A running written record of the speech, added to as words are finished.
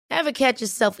Ever catch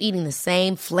yourself eating the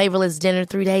same flavorless dinner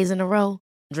 3 days in a row?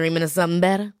 Dreaming of something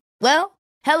better? Well,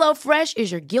 HelloFresh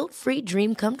is your guilt-free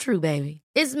dream come true, baby.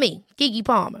 It's me, Keke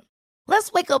Palmer.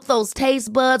 Let's wake up those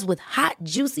taste buds with hot,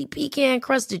 juicy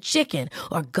pecan-crusted chicken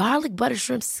or garlic butter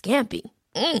shrimp scampi.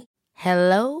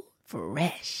 Hello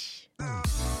Fresh.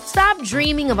 Stop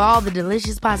dreaming of all the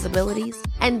delicious possibilities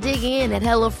and dig in at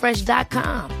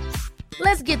HelloFresh.com.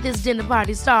 Let's get this dinner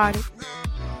party started.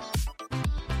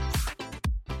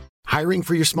 Hiring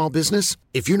for your small business?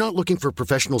 If you're not looking for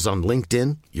professionals on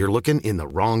LinkedIn, you're looking in the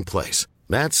wrong place.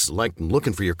 That's like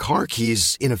looking for your car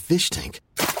keys in a fish tank.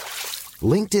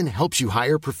 LinkedIn helps you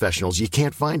hire professionals you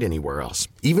can't find anywhere else,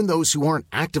 even those who aren't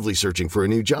actively searching for a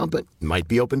new job but might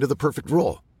be open to the perfect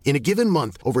role. In a given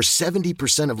month, over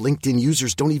 70% of LinkedIn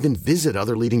users don't even visit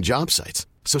other leading job sites.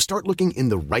 So start looking in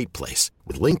the right place.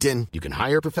 With LinkedIn, you can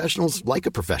hire professionals like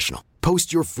a professional.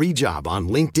 Post your free job on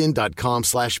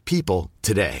linkedin.com/people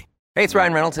today. Hey, it's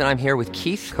Ryan Reynolds, and I'm here with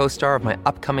Keith, co-star of my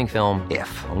upcoming film,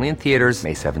 If, only in theaters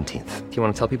May 17th. Do you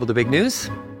want to tell people the big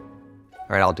news?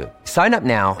 All right, I'll do it. Sign up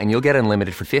now and you'll get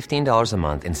unlimited for $15 a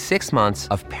month and 6 months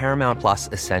of Paramount Plus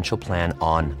Essential Plan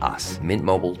on us.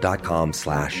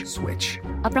 MintMobile.com/switch.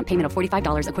 Upfront payment of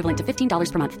 $45 equivalent to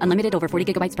 $15 per month. Unlimited over 40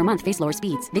 gigabytes per month. Face lower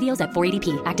speeds. Videos at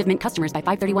 480p. Active Mint customers by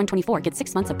 531.24 get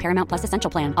 6 months of Paramount Plus Essential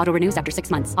Plan. Auto renews after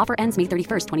 6 months. Offer ends May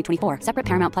 31st, 2024. Separate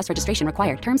Paramount Plus registration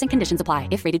required. Terms and conditions apply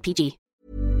if rated PG.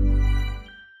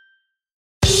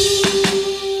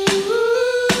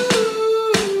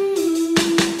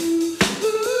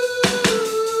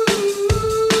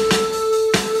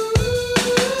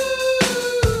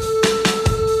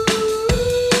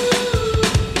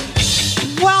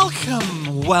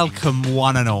 Welcome,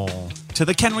 one and all, to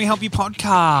the Can We Help You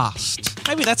podcast.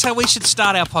 Maybe that's how we should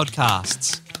start our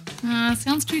podcasts.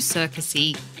 Sounds too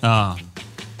circusy. Oh.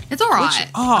 It's all right.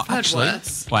 I've heard actually.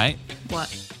 worse. Wait. What?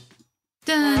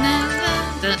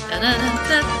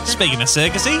 Speaking of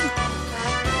circusy.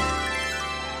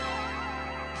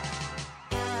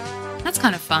 That's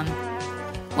kind of fun.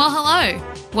 Well, hello.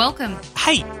 Welcome.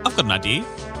 Hey, I've got an idea.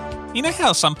 You know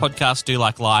how some podcasts do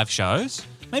like live shows?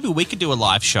 Maybe we could do a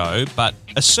live show, but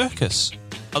a circus.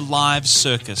 A live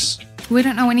circus. We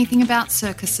don't know anything about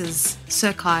circuses.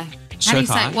 Circi. How do you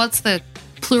say? What's the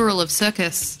plural of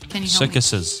circus? Can you help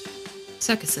Circuses. me?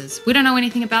 Circuses. We don't know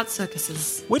anything about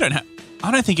circuses. We don't have...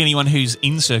 I don't think anyone who's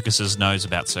in circuses knows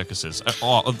about circuses.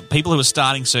 Or people who are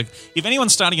starting if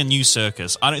anyone's starting a new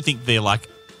circus, I don't think they're like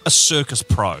a circus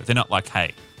pro. They're not like,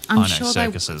 hey, I'm I know sure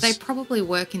circuses. they probably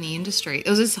work in the industry.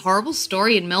 There was this horrible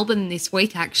story in Melbourne this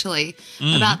week, actually,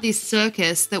 about this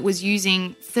circus that was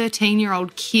using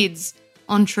 13-year-old kids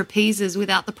on trapezes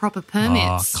without the proper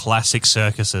permits. Oh, classic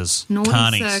circuses. Naughty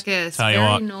Carnies. circus. Tell you Very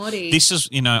what, naughty. This is,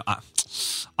 I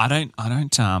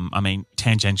mean,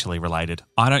 tangentially related.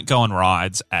 I don't go on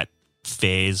rides at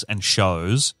fairs and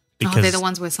shows because they're the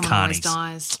ones where someone always carnies.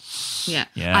 dies. Yeah.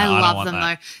 Yeah, I I don't love want them,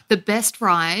 that. though. The best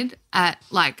ride at,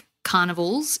 like,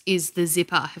 carnivals is the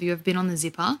Zipper. Have you ever been on the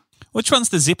Zipper? Which one's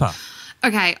the Zipper?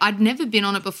 Okay, I'd never been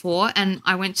on it before, and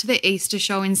I went to the Easter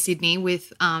show in Sydney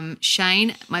with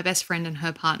Shane, my best friend, and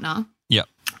her partner. Yep.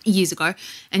 Years ago,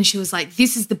 and she was like,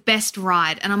 this is the best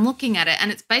ride, and I'm looking at it,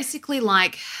 and it's basically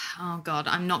like, oh God,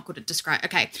 I'm not good at describing.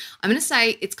 Okay, I'm going to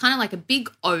say it's kind of like a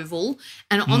big oval,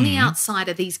 and on the outside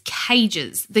are these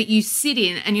cages that you sit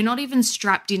in, and you're not even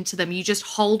strapped into them. You just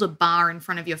hold a bar in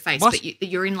front of your face, What? but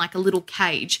you're in like a little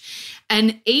cage,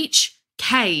 and each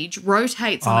cage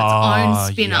rotates on its own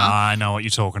spinner. Yeah, I know what you're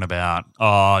talking about.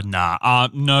 Oh, nah.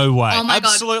 No way. Oh, my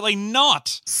God. Absolutely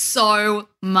not. So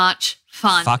much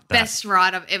fun. Fuck that. Best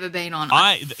ride I've ever been on.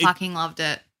 I fucking loved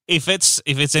it. If it's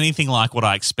anything like what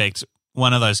I expect,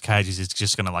 one of those cages is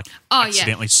just going to Oh,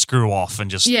 accidentally screw off and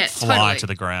just fly totally. to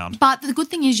the ground. But the good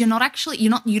thing is you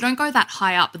don't go that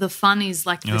high up. The fun is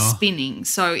like the spinning.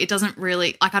 So it doesn't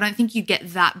really, I don't think you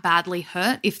get that badly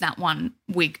hurt if that one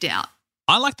wigged out.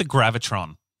 I like the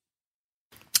Gravitron.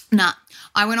 Nah,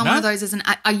 I went on one of those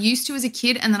I used to as a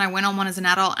kid, and then I went on one as an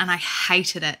adult, and I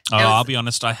hated it. I'll be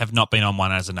honest, I have not been on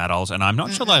one as an adult, and I'm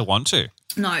not sure that I want to.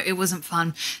 No, it wasn't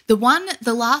fun. The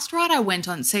last ride I went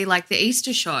on, see, like the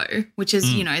Easter show, which is,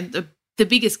 the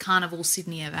biggest carnival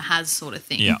Sydney ever has sort of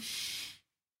thing. Yeah.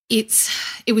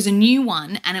 It was a new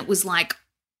one, and it was like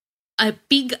a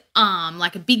big arm,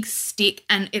 like a big stick,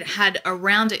 and it had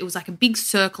around it was like a big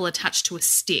circle attached to a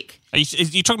stick. Are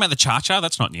you talking about the Cha-Cha?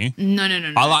 That's not new. No.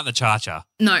 I like the Cha-Cha.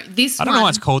 No, I don't know why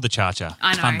it's called the Cha-Cha. I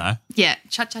know. It's fun, though. Yeah,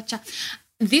 cha-cha-cha.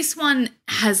 This one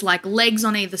has like legs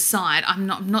on either side. I'm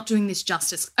not doing this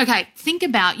justice. Okay, think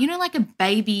about, like a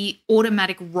baby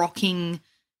automatic rocking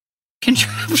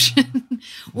contraption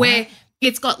where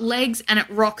It's got legs and it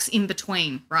rocks in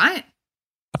between, right?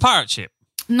 A pirate ship.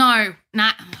 No.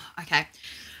 Nah. Okay.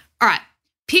 All right.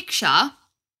 Picture.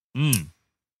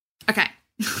 Okay.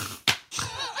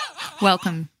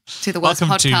 Welcome to the worst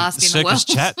Welcome podcast to in the world.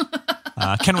 Circus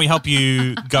Chat. Can we help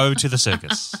you go to the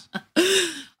circus?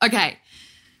 Okay.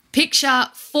 Picture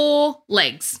 4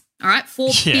 legs. All right. 4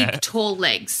 Yeah. big, tall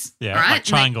legs. Yeah, All right. like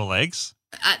triangle legs.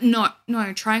 No,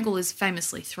 triangle is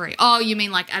famously 3. Oh, you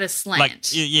mean like at a slant? Like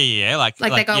yeah, like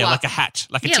they go up. like a hat,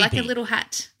 like a yeah, teepee. like a little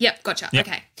hat. Yep, gotcha. Yep.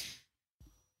 Okay.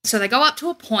 So they go up to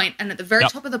a point, and at the very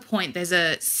Yep. top of the point, there's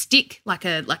a stick, like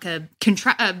a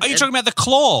Are you talking about the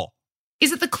claw?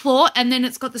 Is it the claw? And then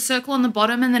it's got the circle on the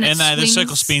bottom, and then it swings. The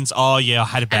circle spins. Oh yeah, I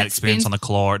had a bad it experience spins. on the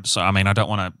claw. So I mean, I don't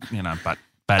want to, but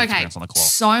bad experience on the claw.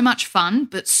 So much fun,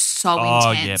 but so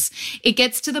Oh, intense. It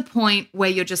gets to the point where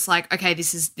you're just like, okay,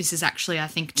 this is actually, I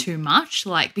think, too much.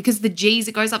 Like, because the G's,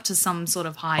 it goes up to some sort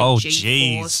of high Oh G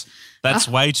force. jeez, that's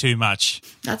way too much.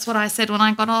 That's what I said when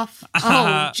I got off.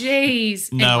 Oh,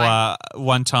 jeez. No, Anyway,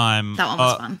 one time that one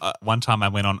was fun. One time I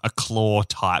went on a claw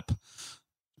type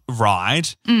ride,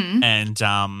 and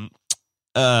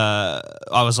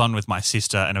I was on with my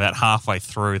sister, and about halfway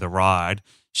through the ride,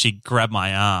 she grabbed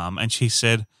my arm and she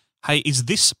said, "Hey, is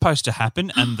this supposed to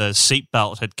happen?" And the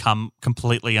seatbelt had come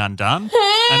completely undone,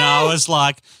 and I was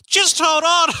like, "Just hold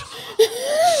on,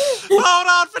 hold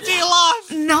on for dear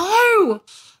life." No.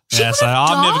 She Yeah, would so have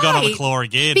I've never got on the died. claw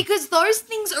again. Because those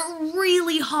things are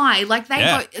really high. Like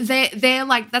they're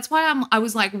like, that's why I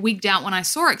was like wigged out when I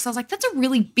saw it, because I was like, that's a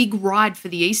really big ride for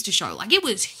the Easter show. Like it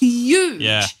was huge.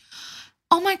 Yeah.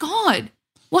 Oh my God.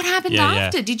 What happened Yeah,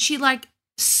 after? Did she like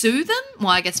sue them? Well,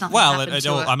 I guess nothing Well, happened it to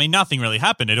all, her. I mean, nothing really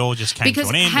happened. It all just came Because to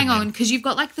an end. hang and on, then- because you've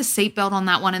got like the seatbelt on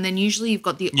that one, and then usually you've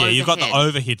got the Yeah, overhead. you've got the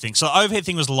overhead thing. So the overhead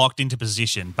thing was locked into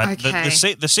position, but Okay.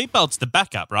 the seatbelt's the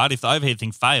backup, right? If the overhead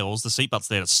thing fails, the seatbelt's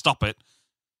there to stop it.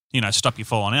 Stop you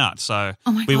falling out. So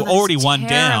Oh my we God, were already that's one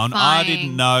down. I terrifying.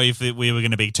 didn't know if we were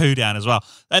going to be 2 down as well.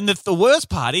 And the worst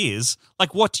part is,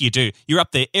 like, what do? You're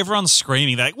up there, everyone's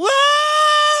screaming. They're like,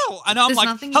 "Whoa!" And I'm There's like,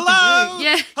 nothing you can "Hello, do.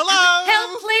 Yeah. hello,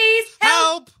 Help, please.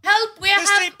 Help. the We have.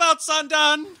 seatbelt's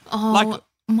undone." Oh Like-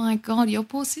 my God, your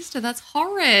poor sister. That's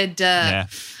horrid. Yeah.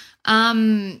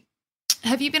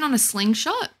 Have you been on a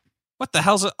slingshot? What the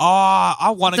hell's it? Oh, I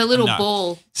want to. The little no.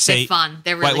 ball. See, They're fun.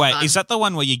 They're really wait, fun. is that the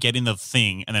one where you get in the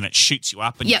thing and then it shoots you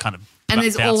up and you Yep. kind of And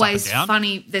there's bounce up always and down?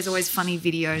 funny. There's always funny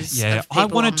videos. Yeah, of I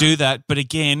people want to on do them. that, but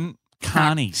again,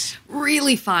 carnies.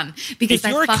 Really fun because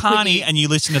If you're a they fuck with carny you. and you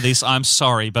listen to this, I'm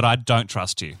sorry, but I don't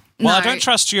trust you. Well, I No. don't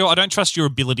trust you. I don't trust your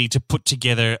ability to put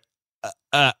together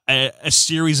a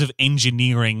series of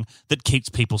engineering that keeps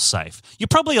people safe. You're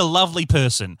probably a lovely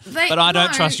person, but I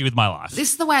don't no. trust you with my life.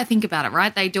 This is the way I think about it,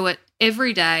 right? They do it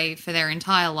every day for their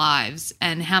entire lives,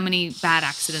 and how many bad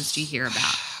accidents do you hear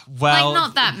about? Well,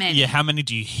 not that many. Yeah, how many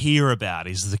do you hear about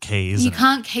is the key, isn't You it?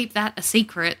 can't keep that a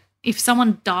secret. If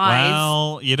someone dies,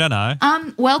 Well, you don't know.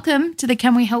 welcome to the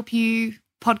Can We Help You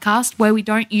podcast, where we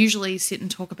don't usually sit and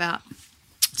talk about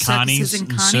Carnies circuses and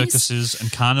and carnies. circuses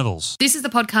and carnivals. This is the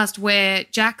podcast where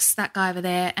Jax, that guy over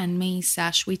there, and me,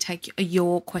 Sash, we take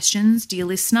your questions, dear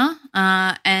listener,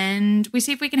 and we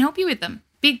see if we can help you with them.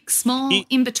 Big, small,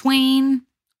 in between,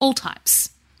 all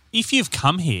types. If you've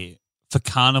come here for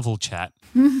carnival chat,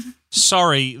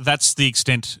 sorry, that's the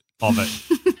extent of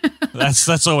it.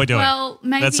 That's all we're doing. Well,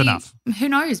 maybe that's enough. Who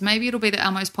knows? Maybe it'll be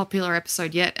our most popular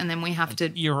episode yet, and then we have to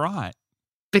You're right.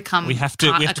 become. We have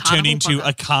to turn into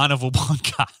a carnival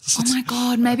podcast. Oh my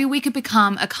God! Maybe we could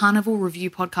become a carnival review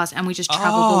podcast, and we just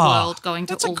travel the world, going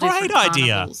to that's a all great different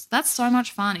idea. carnivals. That's so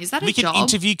much fun. Is that We a can job?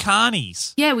 interview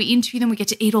carnies. Yeah, we interview them. We get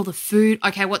to eat all the food.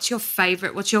 Okay, what's your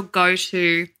favorite? What's your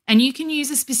go-to? And you can use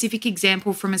a specific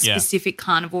example from a Yeah. specific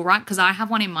carnival, right? Because I have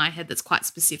one in my head that's quite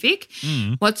specific.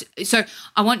 Mm. So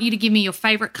I want you to give me your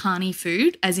favorite carny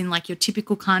food, as in like your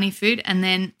typical carny food, and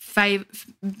then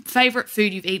favorite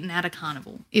food you've eaten at a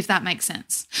carnival, if that makes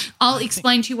sense. I'll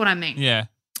explain to you what I mean. Yeah.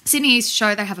 Sydney East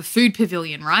Show, they have a food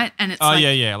pavilion, right? And it's like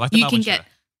like the you can Melbourne get show.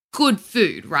 good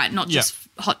food, right? Not Yeah. just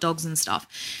hot dogs and stuff.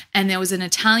 And there was an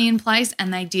Italian place,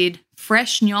 and they did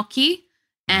fresh gnocchi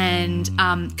and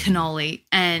cannoli.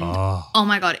 And oh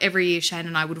my God, every year Shane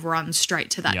and I would run straight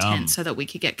to that Yum. tent so that we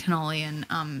could get cannoli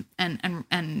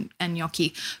and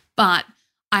gnocchi. But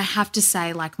I have to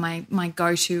say, like, my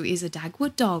go-to is a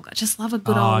Dagwood dog. I just love a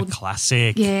good old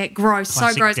classic. Yeah, gross.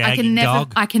 Classic So gross. gagging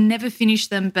dog. I can never finish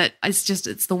them, but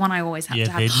it's the one I always have Yeah,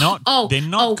 to have. they're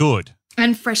not good.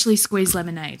 And freshly squeezed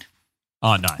lemonade.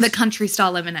 Oh, nice. The country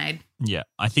style lemonade. Yeah,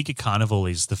 I think a carnival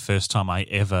is the first time I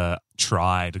ever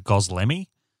tried Goslemmy,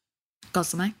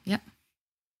 Gossamer, yep.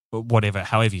 whatever,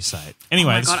 however you say it.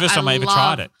 Anyway, Oh my it's the God, first time I ever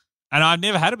tried it. And I've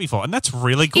never had it before, and that's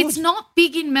really good. It's not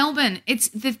big in Melbourne. It's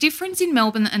the difference in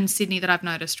Melbourne and Sydney that I've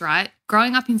noticed, right?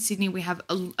 Growing up in Sydney, we have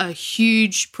a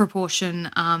huge proportion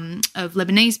of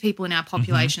Lebanese people in our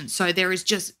population. So there is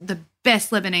just the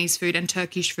best Lebanese food and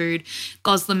Turkish food,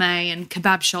 gozleme and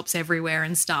kebab shops everywhere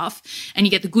and stuff. And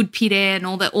you get the good pide and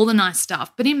all the nice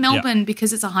stuff. But in Melbourne,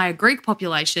 because it's a higher Greek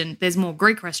population, there's more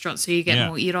Greek restaurants, so you get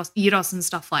more gyros and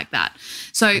stuff like that.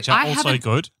 So Which are also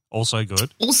good. Also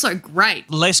good. Also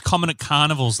great. Less common at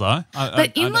carnivals though.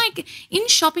 But in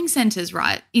shopping centres,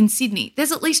 right, in Sydney,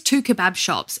 there's at least 2 kebab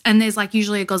shops, and there's like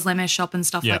usually a gozleme shop and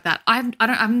stuff like that.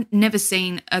 I've never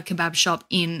seen a kebab shop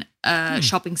in a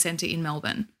shopping centre in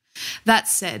Melbourne. That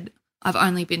said, I've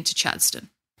only been to Chadstone.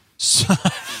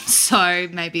 So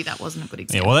maybe that wasn't a good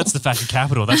example. Yeah, well, that's the fashion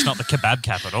capital. That's not the kebab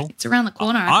capital. It's around the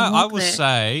corner. I will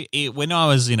say, when I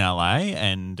was in LA,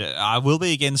 and I will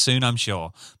be again soon, I'm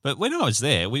sure, but when I was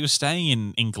there, we were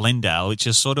staying in Glendale, which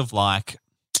is sort of like,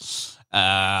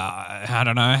 I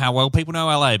don't know how well people know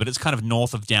LA, but it's kind of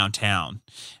north of downtown.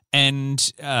 And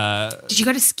did you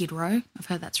go to Skid Row? I've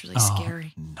heard that's really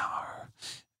scary.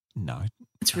 No.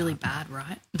 It's really bad,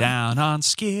 right? Down on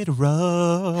Skid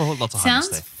Row. Lots of homeless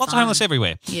there. Lots of homeless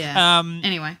everywhere. Yeah.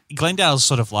 Anyway. Glendale's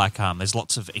sort of like there's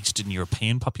lots of Eastern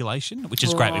European population, which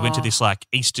is great. We went to this like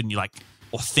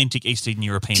authentic Eastern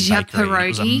European bakery. Did you have pierogi? It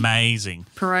was amazing.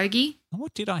 Pierogi?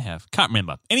 What did I have? Can't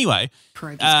remember. Anyway,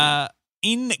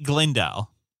 in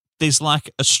Glendale, there's like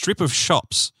a strip of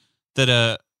shops that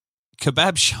are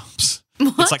kebab shops.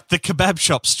 What? It's like the kebab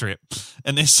shop strip.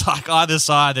 And there's like either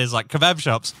side, there's like kebab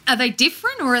shops. Are they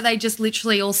different, or are they just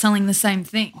literally all selling the same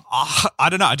thing? I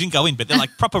don't know. I didn't go in, but they're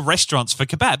like proper restaurants for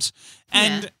kebabs.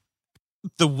 And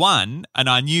the one, and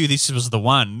I knew this was the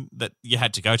one that you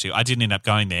had to go to. I didn't end up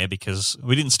going there because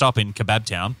we didn't stop in Kebab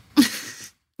Town.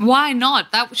 Why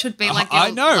not? That should be like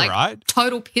I know, right?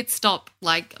 Total pit stop,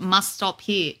 like must stop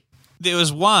here. There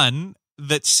was one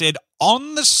that said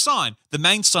on the sign, the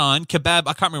main sign, kebab,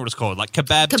 I can't remember what it's called, like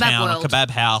Kebab Town World. or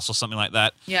Kebab House or something like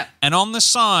that. Yeah. And on the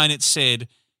sign it said,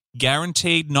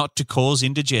 guaranteed not to cause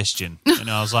indigestion. And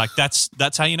I was like,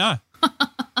 that's how you know.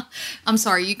 I'm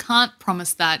sorry, you can't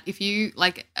promise that. If you,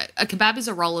 like, a kebab is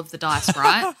a roll of the dice,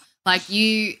 right? Like,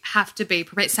 you have to be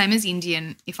prepared. Same as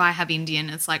Indian. If I have Indian,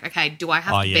 it's like, okay, do I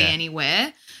have to be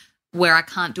anywhere where I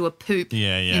can't do a poop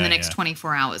in the next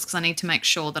 24 hours because I need to make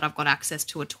sure that I've got access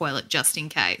to a toilet just in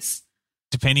case.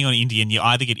 Depending on Indian, you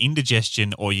either get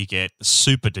indigestion or you get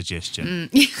super digestion.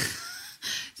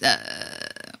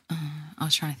 I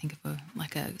was trying to think of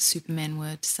a Superman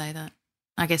word to say that.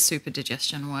 I guess super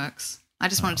digestion works. I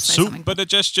just wanted to say something. Super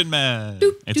digestion man.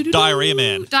 It's diarrhea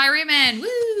man. Diarrhea man.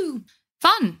 Woo.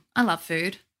 Fun. I love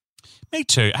food. Me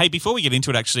too. Hey, before we get into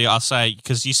it, actually, I'll say,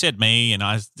 because you said me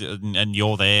and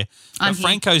you're there, but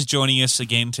Franco's joining us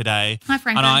again today. Hi,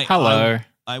 Franco. Hello.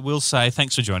 I will say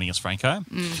thanks for joining us, Franco.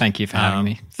 Thank you for having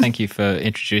me. Thank you for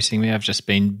introducing me. I've just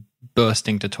been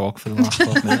bursting to talk for the last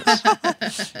 12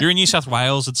 minutes. You're in New South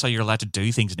Wales, and so you're allowed to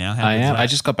do things now. I am. I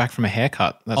just got back from a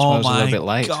haircut. That's why I was a little bit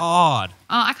late. Oh, my God.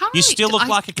 I can't You still look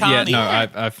like a carny. Yeah,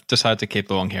 no, I've decided to keep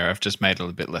the long hair. I've just made it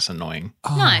a bit less annoying.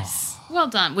 Oh. Nice. Well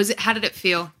done. How did it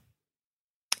feel?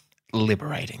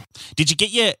 Liberating. Did you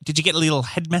get a little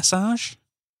head massage?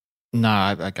 No,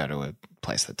 I go to a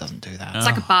place that doesn't do that. It's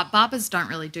like a barbers don't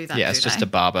really do that. Yeah, it's just a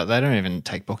barber. They don't even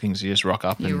take bookings. You just rock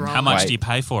up and How much do you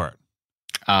pay for it?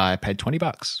 I paid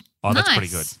 $20. Oh, that's pretty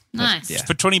good. Nice. Yeah.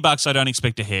 For $20, I don't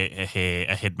expect a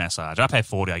head massage. I pay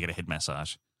 $40, I get a head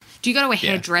massage. Do you go to a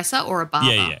hairdresser or a barber?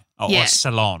 Yeah. Or a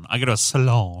salon. I go to a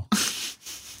salon.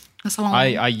 A salon.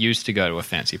 I used to go to a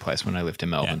fancy place when I lived in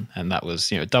Melbourne, and that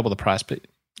was double the price, but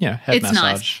head massage.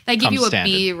 Nice. They give you a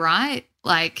beer, right?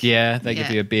 Like they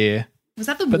give you a beer. Was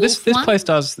that the But Wolf this one? place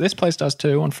does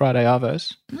too on Friday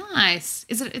Arvos. Nice.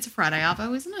 It's a Friday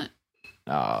Arvo, isn't it?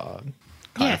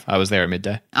 Kind of. I was there at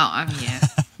midday. Oh, yeah.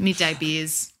 Midday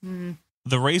beers.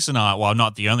 The reason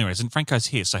not the only reason, Franco's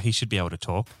here, so he should be able to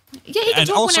talk. Yeah, he can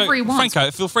talk whenever he wants.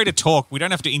 Franco, feel free to talk. We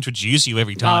don't have to introduce you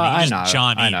every time. You just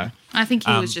chime in. I know. I think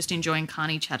he was just enjoying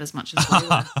Carney chat as much as we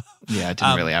were. Yeah, I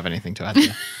didn't really have anything to add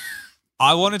there.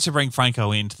 I wanted to bring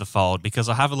Franco into the fold because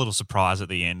I have a little surprise at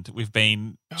the end. We've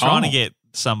been trying to get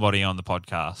somebody on the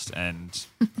podcast, and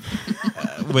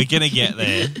we're going to get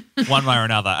there one way or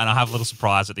another. And I have a little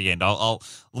surprise at the end.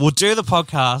 We'll do the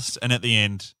podcast, and at the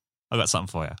end, I've got something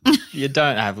for you. You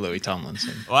don't have Louis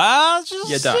Tomlinson. Well,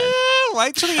 you don't.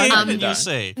 Wait till the end and you'll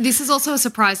see. This is also a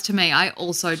surprise to me. I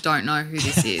also don't know who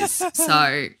this is,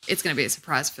 so it's going to be a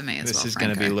surprise for me as well. This is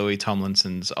going to be Louis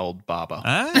Tomlinson's old barber.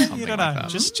 You don't know.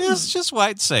 Just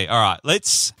wait and see. All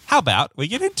right, how about we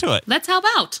get into it? Let's how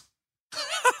about?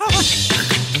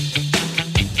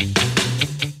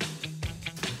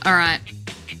 All right.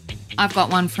 I've got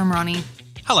one from Ronnie.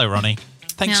 Hello, Ronnie.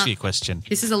 Thanks Now, for your question.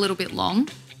 This is a little bit long.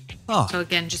 Oh, So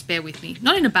again, just bear with me.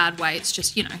 Not in a bad way. It's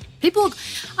just, people,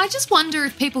 I just wonder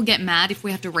if people get mad if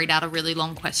we have to read out a really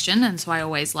long question. And so I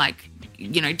always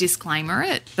disclaimer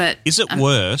it. But is it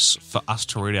worse for us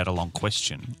to read out a long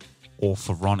question or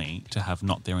for Ronnie to have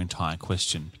not their entire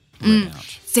question read out?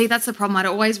 See, that's the problem. I'd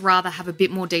always rather have a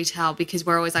bit more detail because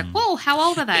we're always like, whoa, how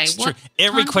old are they? It's What true.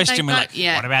 Every time did question they we're go?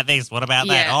 like, what about this? What about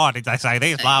that? Yeah. Oh, did they say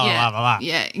this? Blah, blah, blah, blah, blah.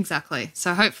 Yeah, exactly.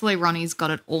 So hopefully Ronnie's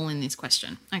got it all in this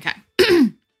question. Okay.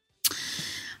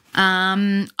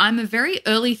 I'm a very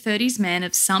early 30s man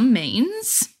of some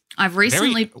means. I've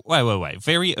recently... Wait.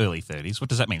 Very early 30s. What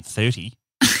does that mean? 30?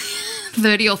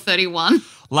 30 or 31.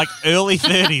 Like early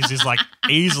 30s is like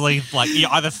easily like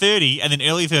either 30 and then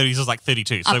early 30s is like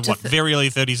 32. So Up to what, very early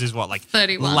 30s is what, like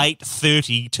 31. late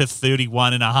 30 to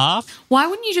 31 and a half? Why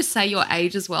wouldn't you just say your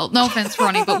age as well? No offense,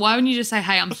 Ronnie, but why wouldn't you just say,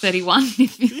 hey, I'm 31?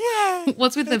 Yeah.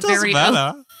 What's with the It doesn't very...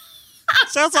 matter.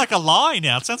 Sounds like a lie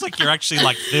now. It sounds like you're actually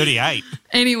like 38.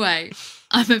 Anyway,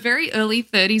 I'm a very early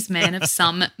 30s man of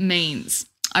some means.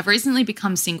 I've recently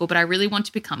become single, but I really want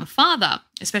to become a father,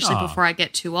 especially before I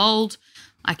get too old.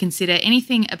 I consider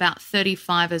anything about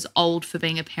 35 as old for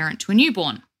being a parent to a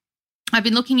newborn. I've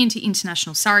been looking into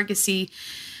international surrogacy.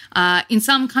 In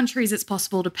some countries, it's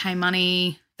possible to pay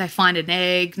money. They find an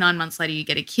egg. 9 months later, you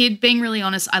get a kid. Being really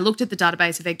honest, I looked at the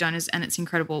database of egg donors and it's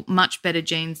incredible. Much better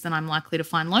genes than I'm likely to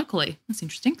find locally. That's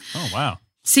interesting. Oh, wow.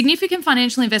 Significant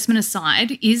financial investment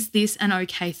aside, is this an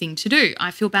okay thing to do?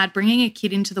 I feel bad bringing a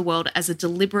kid into the world as a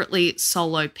deliberately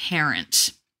solo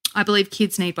parent. I believe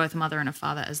kids need both a mother and a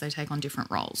father as they take on different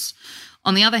roles.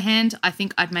 On the other hand, I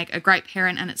think I'd make a great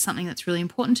parent and it's something that's really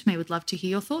important to me. Would love to hear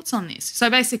your thoughts on this. So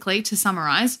basically, to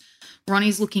summarise,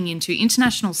 Ronnie's looking into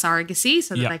international surrogacy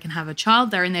so that they can have a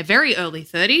child. They're in their very early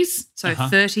 30s, so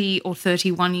 30 or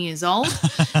 31 years old.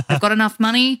 They've got enough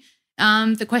money.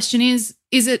 The question is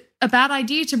it a bad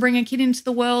idea to bring a kid into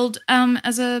the world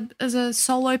as a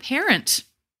solo parent?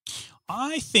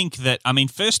 I think that,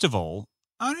 first of all,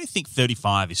 I don't think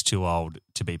 35 is too old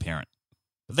to be a parent.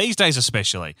 These days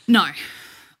especially. No.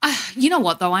 You know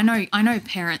what, though? I know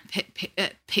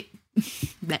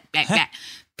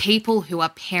people who are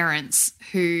parents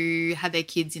who had their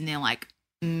kids in their,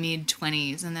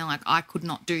 mid-20s and they're like, I could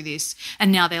not do this.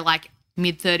 And now they're,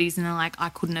 mid-30s and they're like, I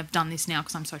couldn't have done this now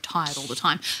because I'm so tired all the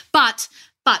time. But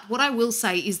what I will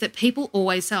say is that people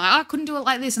always say, I couldn't do it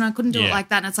like this and I couldn't do it like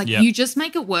that. And it's like, you just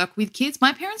make it work with kids.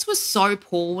 My parents were so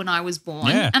poor when I was born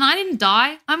and I didn't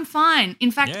die. I'm fine.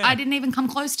 In fact, I didn't even come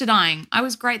close to dying. I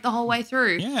was great the whole way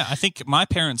through. Yeah, I think my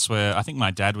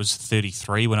dad was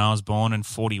 33 when I was born and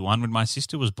 41 when my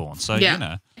sister was born. So, No,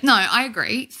 I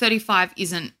agree. 35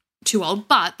 isn't too old.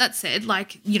 But that said,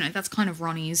 that's kind of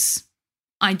Ronnie's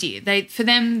idea.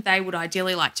 They would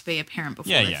ideally like to be a parent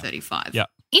before they're 35. Yeah.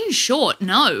 In short,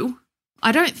 no,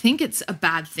 I don't think it's a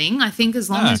bad thing. I think as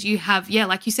long as you have,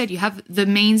 like you said, you have the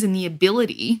means and the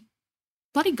ability,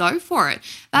 bloody go for it.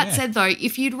 That said, though,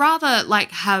 if you'd rather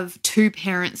have two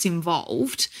parents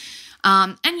involved,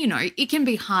 and, it can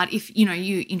be hard if, you're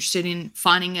interested in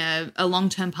finding a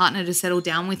long-term partner to settle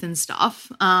down with and stuff.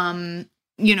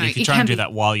 If you try and do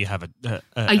that while you have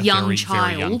a young very, child.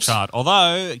 very young child.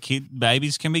 Although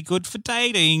babies can be good for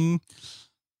dating.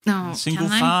 No, Single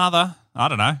father. I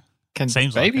don't know. Can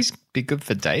babies be good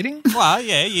for dating? Well,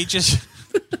 yeah, you just...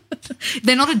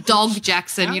 They're not a dog,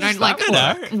 Jackson. You don't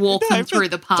walk them through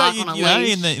the park on a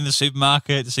leash. In the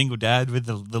supermarket, the single dad with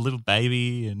the little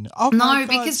baby and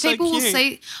because people will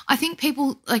see. I think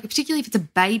people particularly if it's a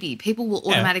baby, people will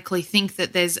automatically think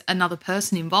that there's another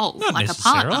person involved, not like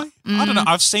necessarily. a partner. I don't know.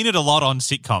 I've seen it a lot on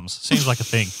sitcoms. Seems like a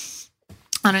thing.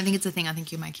 I don't think it's a thing. I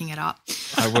think you're making it up.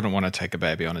 I wouldn't want to take a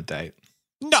baby on a date.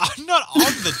 No, not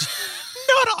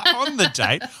on the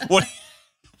date. What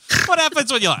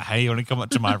happens when you're like, hey, you want to come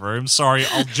up to my room? Sorry,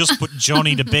 I'll just put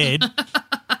Johnny to bed.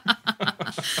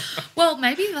 Well,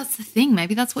 maybe that's the thing.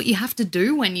 Maybe that's what you have to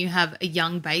do when you have a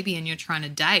young baby and you're trying to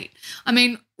date. I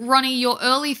mean, Ronnie, you're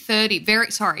early 30s. Very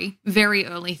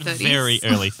early 30s. Very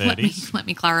early 30s. Let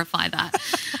me clarify that.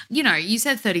 You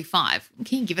said 35.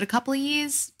 Can you give it a couple of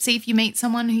years? See if you meet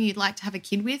someone who you'd like to have a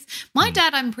kid with? My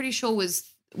dad, I'm pretty sure he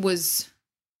was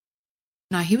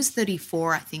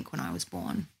 34, I think, when I was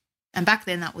born. And back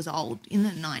then that was old. In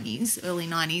the 90s, early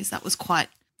 90s, that was quite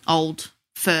old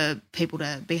for people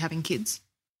to be having kids.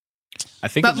 I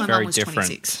think it's very different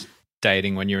 26.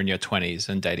 Dating when you're in your 20s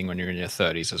and dating when you're in your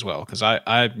 30s as well. Because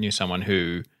I knew someone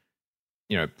who,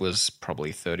 was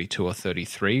probably 32 or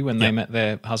 33 when they met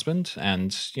their husband.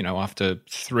 And, after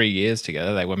 3 years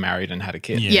together, they were married and had a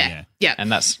kid. Yeah.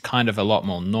 And that's kind of a lot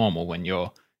more normal when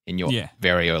you're in your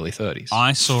very early 30s.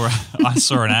 I saw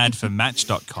an ad for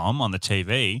Match.com on the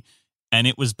TV, and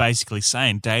it was basically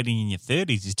saying dating in your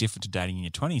 30s is different to dating in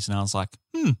your 20s. And I was like,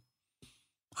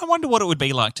 I wonder what it would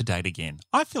be like to date again.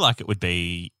 I feel like it would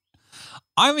be.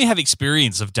 I only have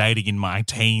experience of dating in my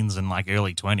teens and like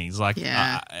early 20s. Like,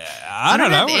 I don't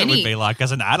know what it would be like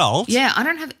as an adult. Yeah, I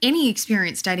don't have any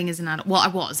experience dating as an adult. Well, I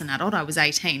was an adult. I was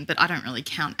 18, but I don't really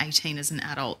count 18 as an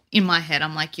adult. In my head,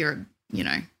 I'm like, you're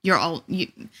old. You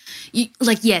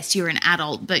like, yes, you're an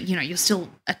adult, but, you're still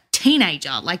a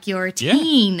teenager. Like, you're a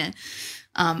teen. Yeah.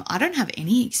 I don't have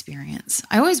any experience.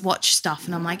 I always watch stuff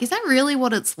and I'm like, is that really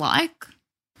what it's like?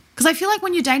 Because I feel like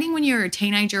when you're dating when you're a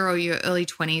teenager or your early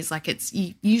 20s, like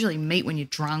you usually meet when you're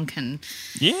drunk and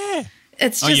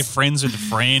it's just, you're friends with a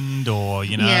friend or,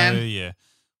 you're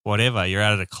whatever. You're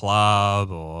out at a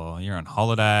club or you're on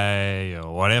holiday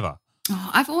or whatever.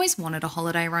 Oh, I've always wanted a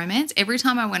holiday romance. Every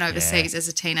time I went overseas as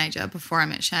a teenager before I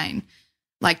met Shane,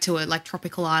 like to a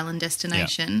tropical island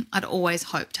destination, I'd always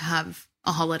hoped to have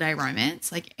a holiday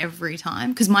romance like every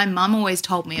time because my mum always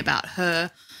told me about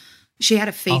her. She had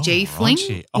a Fiji fling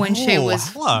when she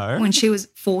was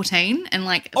 14 and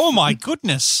like oh my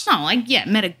goodness. No, like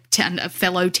met a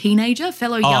fellow teenager,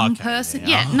 young person.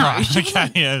 No. Right.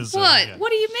 Okay, what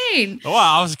do you mean? Well,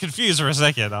 I was confused for a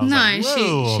second. I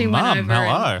was she went over.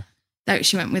 Hello.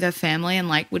 She went with her family and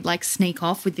would sneak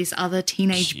off with this other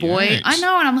teenage boy. I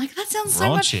know, and I'm like, that sounds so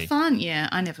much fun. Yeah,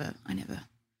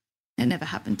 it never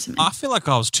happened to me. I feel like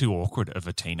I was too awkward of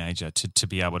a teenager to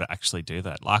be able to actually do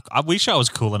that. Like, I wish I was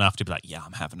cool enough to be like,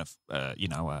 I'm having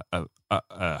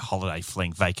a holiday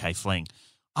fling, vacay fling.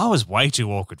 I was way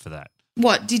too awkward for that.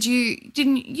 What didn't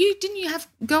you have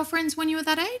girlfriends when you were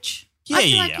that age?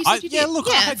 Yeah. Look,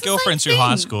 I had girlfriends through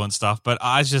high school and stuff, but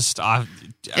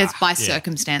it's by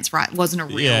circumstance, right? It wasn't a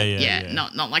real,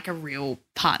 not like a real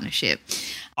partnership.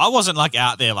 I wasn't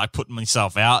out there putting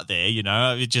myself out there,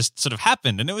 it just sort of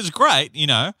happened and it was great,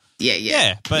 Yeah.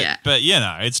 But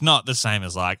it's not the same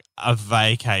as a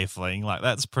vacay fling.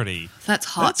 That's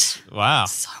hot. Wow.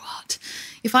 That's so hot.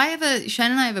 If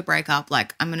Shane and I ever break up,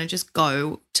 I'm going to just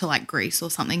go to Greece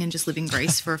or something and just live in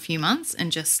Greece for a few months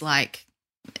and just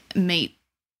meet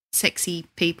sexy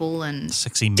people and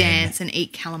sexy dance men. And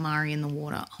eat calamari in the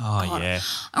water. Oh God. Yeah.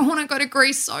 I want to go to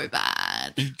Greece so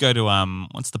bad. You go to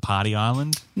what's the party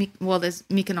island? There's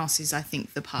Mykonos is I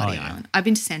think the party island. I've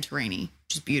been to Santorini,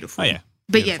 which is beautiful. Oh yeah.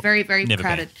 But beautiful. Very, very Never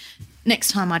crowded. Been.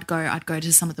 Next time I'd go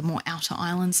to some of the more outer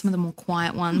islands, some of the more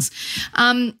quiet ones.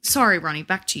 Sorry, Ronnie,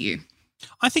 back to you.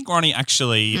 I think, Ronnie,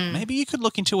 actually, maybe you could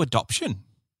look into adoption.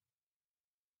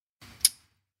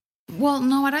 Well,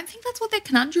 no, I don't think that's what their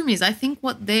conundrum is. I think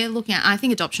what they're looking at, I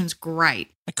think adoption's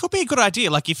great. It could be a good idea.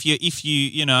 If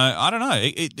you I don't know,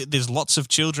 there's lots of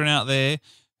children out there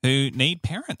who need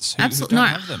parents who don't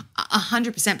have them.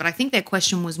 100%. But I think their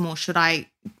question was more, should I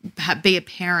be a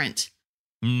parent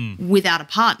without a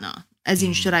partner? As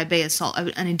in, should I be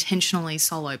an intentionally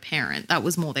solo parent? That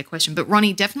was more their question. But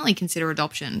Ronnie, definitely consider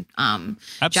adoption.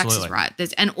 Absolutely. Jax is right.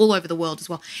 And all over the world as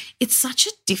well. It's such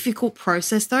a difficult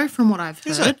process, though, from what I've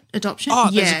heard. Adoption.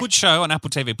 Oh, there's a good show on Apple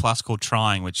TV Plus called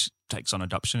Trying, which takes on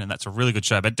adoption, and that's a really good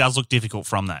show. But it does look difficult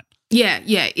from that. Yeah.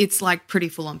 It's pretty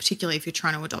full on, particularly if you're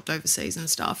trying to adopt overseas and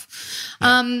stuff.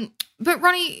 Yeah. But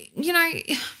Ronnie,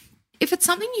 if it's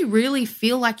something you really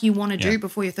feel like you want to do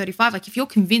before you're 35, if you're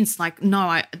convinced,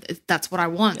 no, that's what I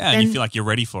want. Yeah, and you feel like you're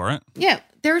ready for it. Yeah,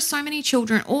 there are so many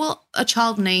children. All a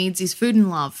child needs is food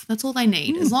and love. That's all they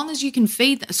need. As long as you can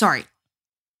feed them.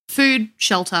 Food,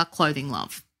 shelter, clothing,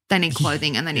 love. They need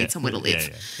clothing and they need somewhere to live.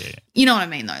 Yeah. You know what I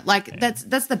mean, though?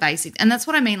 That's the basic. And that's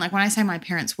what I mean. When I say my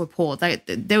parents were poor,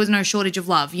 there was no shortage of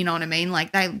love. You know what I mean?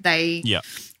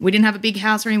 We didn't have a big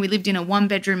house or anything. We lived in a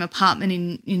 1-bedroom apartment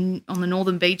on the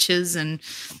northern beaches. And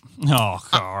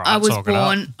I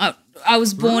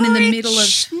was born in the middle of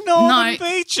northern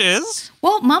beaches.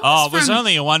 Well, Mum was it was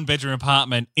only a 1-bedroom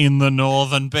apartment in the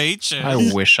northern beaches.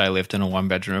 I wish I lived in a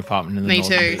 1-bedroom apartment in the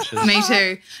northern beaches. Me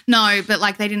too. No,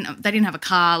 but they didn't have a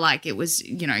car. It was,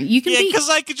 you can be, because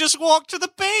they could just walk to the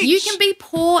beach. You can be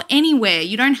poor anywhere.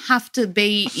 You don't have to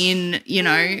be in,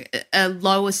 a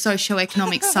lower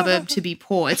socioeconomic suburb to be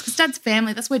poor. It's because Dad's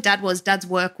family. That's where Dad was. Dad's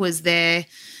work was there.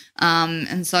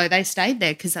 And so they stayed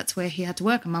there because that's where he had to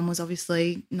work, and Mum was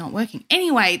obviously not working.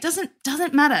 Anyway, it doesn't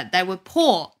matter. They were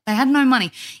poor. They had no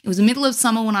money. It was the middle of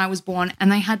summer when I was born,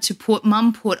 and they had to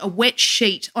Mum put a wet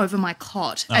sheet over my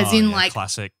cot,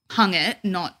 classic. Hung it,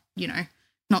 not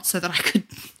so that I could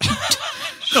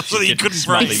So that you couldn't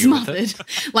smother breathe. you with it.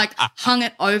 smothered, like hung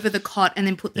it over the cot and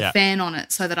then put the fan on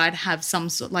it so that I'd have some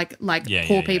sort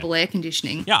poor people air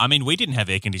conditioning. Yeah, I mean, we didn't have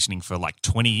air conditioning for like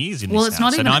 20 years in this house. Well, it's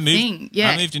not even a thing.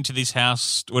 Yeah. I moved into this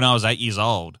house when I was 8 years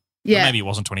old. Yeah. Or maybe it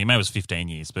wasn't 20, maybe it was 15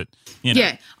 years, but you know.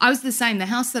 Yeah, I was the same. The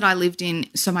house that I lived in,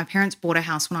 so my parents bought a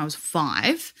house when I was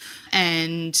 5,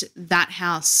 and that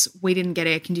house, we didn't get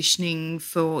air conditioning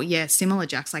for, similar,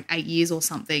 Jax, like 8 years or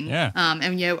something. Yeah.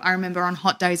 I remember on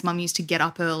hot days, Mum used to get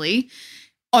up early,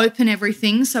 open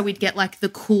everything so we'd get like the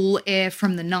cool air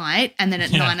from the night, and then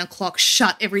at 9 o'clock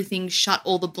shut everything, shut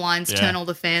all the blinds, turn all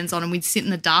the fans on, and we'd sit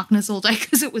in the darkness all day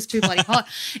because it was too bloody hot.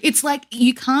 It's like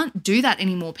you can't do that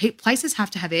anymore. Places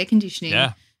have to have air conditioning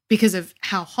because of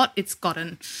how hot it's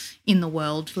gotten in the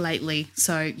world lately.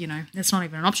 So, you know, that's not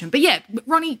even an option. But yeah,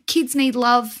 Ronnie, kids need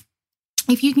love.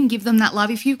 If you can give them that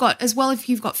love, if you've got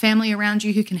family around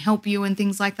you who can help you and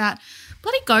things like that,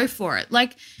 bloody go for it.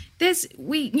 Like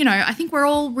I think we're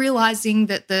all realizing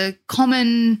that the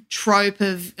common trope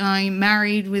of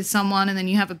married with someone and then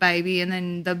you have a baby and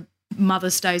then the mother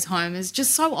stays home is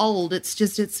just so old.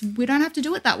 We don't have to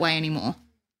do it that way anymore.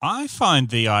 I find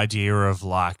the idea of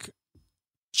like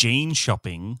jean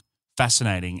shopping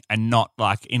fascinating and not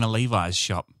like in a Levi's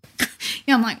shop.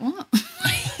 Yeah, I'm like, what?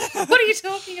 What are you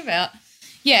talking about?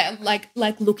 Yeah,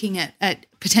 like looking at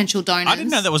potential donors. I didn't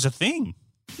know that was a thing.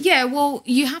 Yeah, well,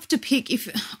 you have to pick.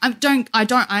 I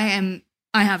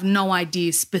have no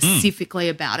idea specifically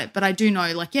about it, but I do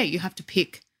know, like, you have to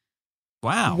pick.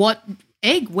 Wow. What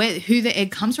egg, who the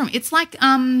egg comes from. It's like,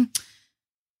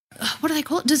 what do they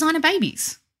call it? Designer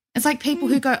babies. It's like people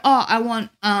who go, I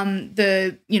want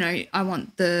the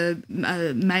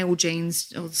male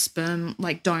genes or sperm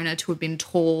like donor to have been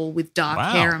tall with dark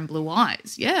hair and blue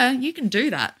eyes. Yeah, you can do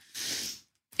that.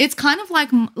 It's kind of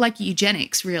like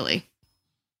eugenics, really.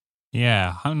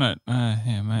 Yeah, I'm not.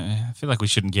 I feel like we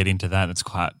shouldn't get into that. It's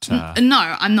quite.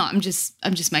 No, I'm not. I'm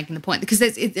just making the point because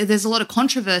there's a lot of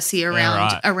controversy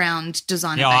around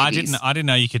designer babies. I didn't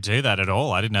know you could do that at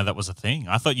all. I didn't know that was a thing.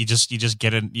 I thought you just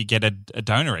get a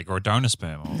donor egg or a donor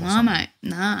sperm. Or something. Mate.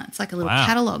 Nah, it's like a little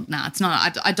catalog. Nah, it's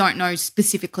not. I don't know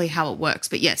specifically how it works,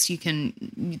 but yes, you can.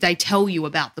 They tell you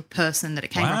about the person that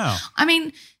it came from. I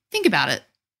mean, think about it.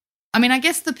 I mean, I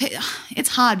guess it's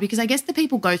hard because I guess the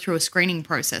people go through a screening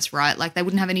process, right? Like they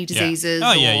wouldn't have any diseases.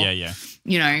 Oh, yeah.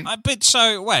 You know. But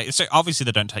so obviously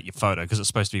they don't take your photo because it's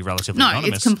supposed to be relatively anonymous.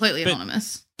 No, it's completely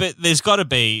anonymous. But there's got to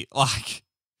be like,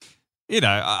 you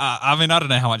know, I mean, I don't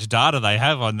know how much data they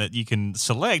have on that you can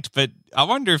select, but I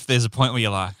wonder if there's a point where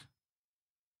you're like,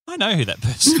 I know who that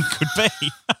person could be.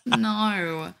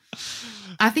 No.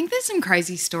 I think there's some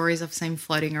crazy stories I've seen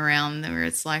floating around where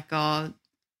it's like,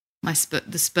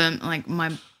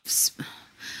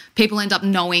 people end up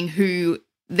knowing who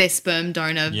their sperm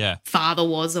donor father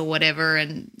was or whatever,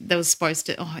 and they were supposed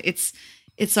to. It's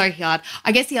so hard.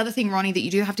 I guess the other thing, Ronnie, that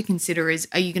you do have to consider is: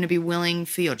 are you going to be willing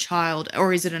for your child,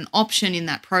 or is it an option in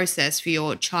that process for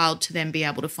your child to then be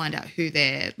able to find out who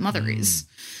their mother is?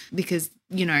 Because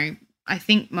I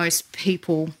think most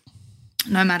people,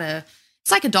 no matter. It's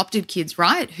like adopted kids,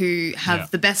 right, who have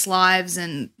the best lives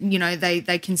and,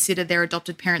 they consider their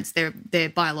adopted parents their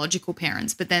biological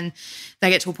parents, but then they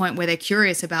get to a point where they're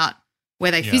curious about where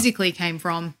they physically came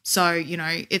from. So,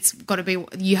 it's got to be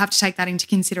 – you have to take that into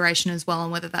consideration as well,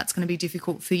 and whether that's going to be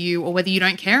difficult for you or whether you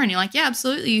don't care and you're like, yeah,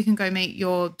 absolutely, you can go meet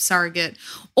your surrogate,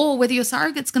 or whether your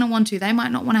surrogate's going to want to. They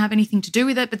might not want to have anything to do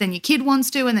with it, but then your kid wants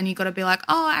to, and then you've got to be like,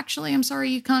 oh, actually, I'm sorry,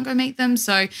 you can't go meet them.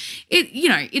 So,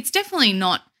 it's definitely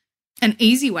not – an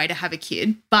easy way to have a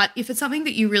kid, but if it's something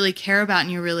that you really care about and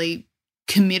you're really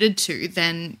committed to,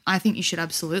 then I think you should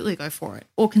absolutely go for it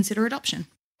or consider adoption.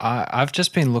 I've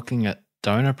just been looking at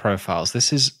donor profiles.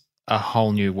 This is a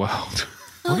whole new world.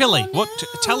 Really? No. What?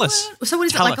 Tell us. So what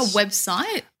is Tell it, like us. a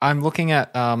website? I'm looking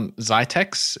at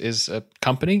Zytex is a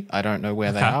company. I don't know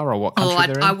where they are or what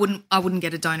country they're in. I wouldn't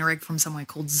get a donor egg from somewhere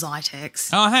called Zytex.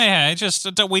 Oh, hey, just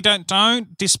we don't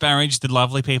disparage the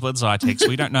lovely people at Zytex.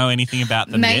 We don't know anything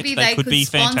about them Maybe yet. they could be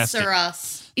sponsor fantastic.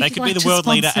 us. They could be the world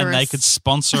leader and they could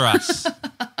sponsor us.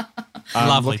 I'm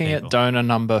Lovely looking people. at donor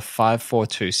number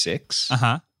 5426.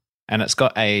 Uh-huh. And it's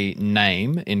got a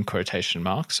name in quotation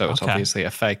marks, so it's Okay. obviously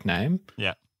a fake name.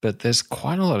 Yeah. But there's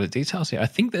quite a lot of details here. I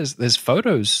think there's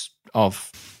photos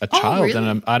of a child, really?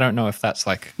 and I don't know if that's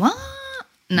like What?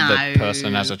 No. the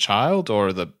person as a child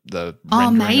or the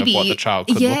rendering maybe. of what the child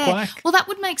could look like. Well, that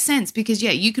would make sense because,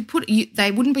 you could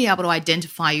they wouldn't be able to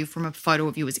identify you from a photo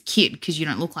of you as a kid because you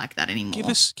don't look like that anymore. Give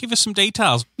us some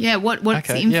details. Yeah, what's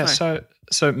the info? Yeah,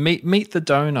 so meet the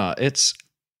donor.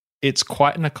 It's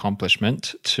quite an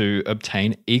accomplishment to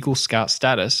obtain Eagle Scout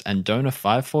status, and donor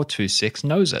 5426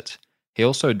 knows it. He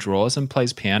also draws and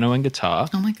plays piano and guitar.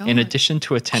 Oh my God. In addition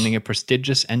to attending a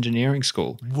prestigious engineering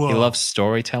school. Whoa. He loves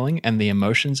storytelling and the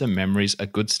emotions and memories a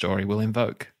good story will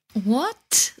invoke.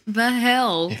 What the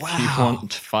hell? If you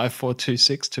want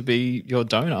 5426 to be your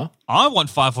donor. I want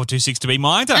 5426 to be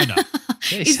my donor.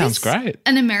 Yeah, he sounds great.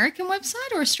 An American website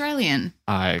or Australian?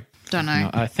 I don't know.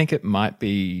 I think it might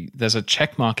be, there's a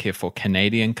check mark here for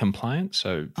Canadian compliance.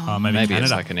 So maybe maybe Canada.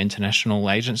 it's like an international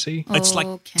agency. It's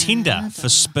like Tinder for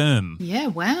sperm. Yeah,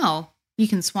 wow. You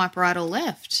can swipe right or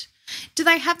left. Do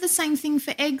they have the same thing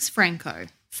for eggs, Franco?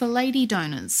 For lady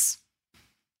donors?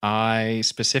 I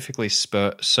specifically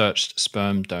searched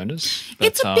sperm donors. But,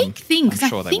 It's a big thing. I'm 'cause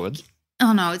sure I they think, would.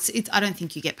 Oh, no, it's. I don't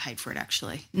think you get paid for it,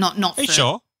 actually. Not Are you for.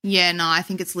 sure? Yeah, no, I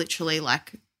think it's literally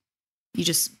like you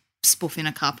just spoof in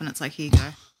a cup and it's like, here you go.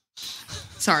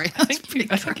 Sorry. I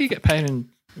think you get paid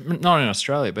not in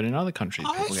Australia, but in other countries.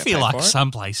 I people get feel paid like for it.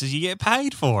 some places you get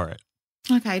paid for it.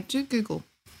 Okay, do Google.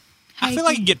 I Hey, feel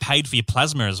like you get paid for your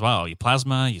plasma as well. Your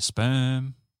plasma, your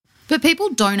sperm. But people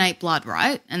donate blood,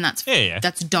 right? And that's Yeah.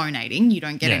 that's donating. You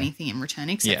don't get Yeah. anything in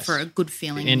return except Yes. for a good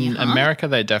feeling in In your heart. America,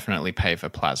 they definitely pay for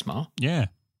plasma. Yeah.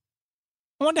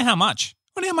 I wonder how much.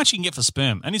 I wonder how much you can get for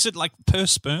sperm. And is it like per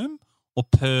sperm or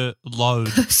per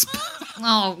load?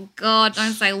 Oh, God,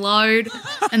 don't say load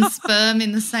and sperm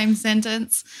in the same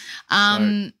sentence.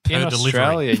 In Per delivery.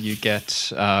 Australia, you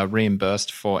get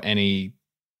reimbursed for any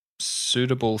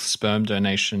suitable sperm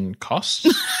donation costs.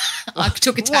 I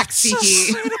took a taxi What's a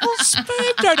here. suitable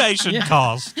sperm donation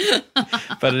cost?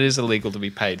 But it is illegal to be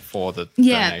paid for the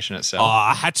Yeah. donation Oh, itself.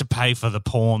 I had to pay for the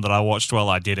porn that I watched while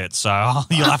I did it, so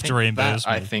you'll have to reimburse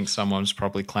me. I think someone's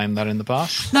probably claimed that in the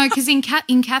past. No, because in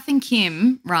Kath and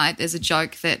Kim, right, there's a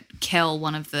joke that Kel,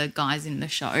 one of the guys in the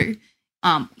show,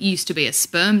 used to be a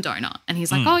sperm donor. And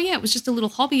he's like, oh, yeah, it was just a little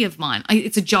hobby of mine.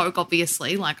 It's a joke,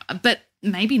 obviously, but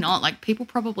maybe not. Like, people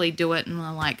probably do it and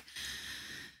are like,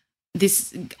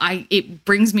 it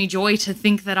brings me joy to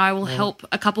think that I will help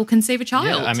a couple conceive a child.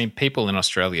 Yeah, I mean, people in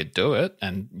Australia do it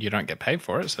and you don't get paid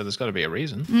for it, so there's got to be a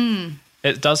reason.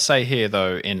 It does say here,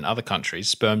 though, in other countries,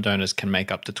 sperm donors can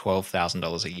make up to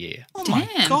 $12,000 a year. Oh, Damn.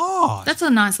 my God. That's a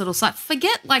nice little site.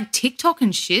 Forget like TikTok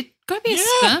and shit. Go be a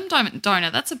Yeah. sperm donor.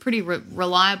 That's a pretty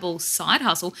reliable side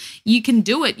hustle. You can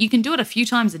do it. You can do it a few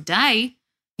times a day,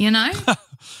 you know?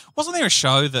 Wasn't there a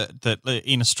show that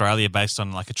in Australia based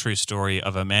on like a true story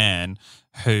of a man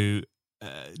who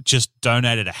just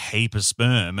donated a heap of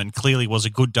sperm and clearly was a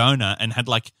good donor and had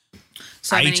like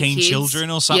So many 18 kids. children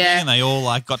or something, Yeah. and they all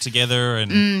like got together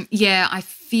and Yeah, I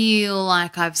feel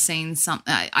like I've seen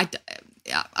something.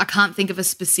 I can't think of a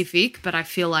specific, but I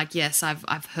feel like, yes, I've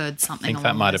heard I something think along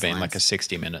that might those have been lines. like a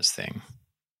 60 Minutes thing.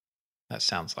 That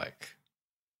sounds like...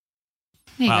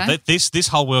 There you wow, go. this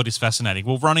whole world is fascinating.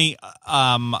 Well, Ronnie,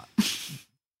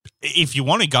 if you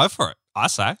want to go for it, I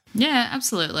say. Yeah,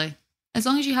 absolutely. As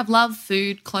long as you have love,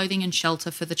 food, clothing, and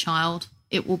shelter for the child,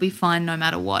 it will be fine no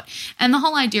matter what. And the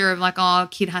whole idea of like, oh, a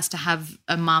kid has to have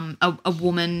a mum, a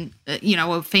woman,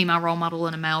 a female role model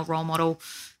and a male role model,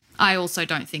 I also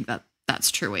don't think that that's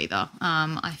true either.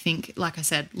 I think, like I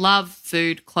said, love,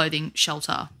 food, clothing,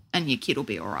 shelter, and your kid will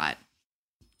be all right.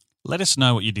 Let us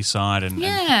know what you decide and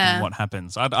what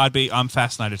happens. I'm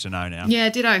fascinated to know now. Yeah,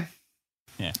 ditto.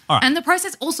 Yeah. All right. And the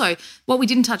process also, what we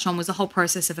didn't touch on was the whole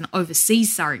process of an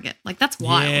overseas surrogate. Like, that's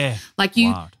wild. Yeah, like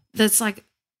wild. That's like,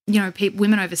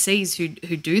 women overseas who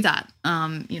do that.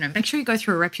 Make sure you go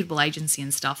through a reputable agency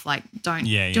and stuff. Like, don't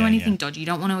do anything dodgy. You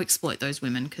don't want to exploit those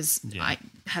women because I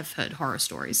have heard horror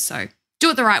stories. So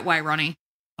do it the right way, Ronnie.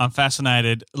 I'm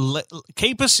fascinated.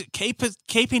 Keep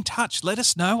in touch. Let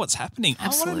us know what's happening.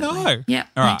 Absolutely. I want to know. Yeah,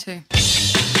 All me right. too.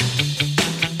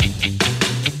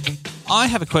 I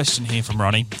have a question here from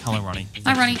Ronnie. Hello, Ronnie.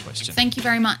 Hi, Ronnie. Question. Thank you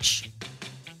very much.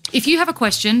 If you have a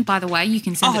question, by the way, you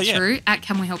can send it through at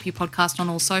Can We Help You Podcast on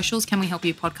all socials,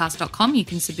 canwehelpyoupodcast.com. You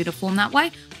can submit a form that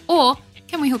way, or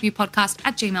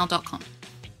canwehelpyoupodcast@gmail.com.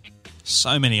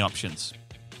 So many options.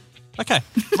 Okay.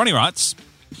 Ronnie writes,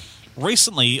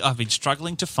 recently I've been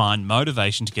struggling to find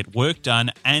motivation to get work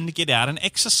done and get out and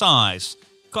exercise.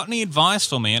 Got any advice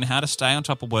for me on how to stay on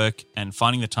top of work and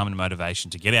finding the time and motivation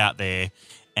to get out there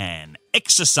and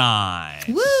exercise?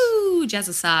 Woo,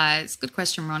 jazzercise. Good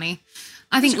question, Ronnie.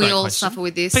 I think That's a we great all question. suffer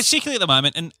with this. Particularly at the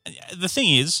moment. And the thing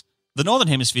is, the Northern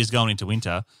Hemisphere is going into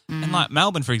winter. And like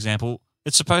Melbourne, for example,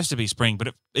 it's supposed to be spring,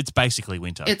 but it's basically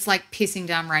winter. It's like pissing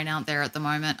down rain out there at the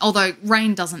moment. Although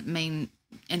rain doesn't mean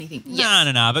anything.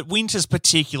 No. But winter's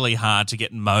particularly hard to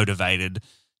get motivated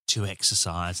to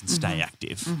exercise and stay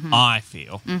active, I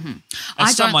feel. I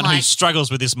As don't someone who like-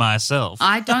 struggles with this myself.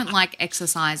 I don't like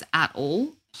exercise at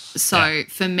all. So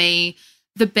for me,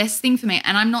 the best thing for me,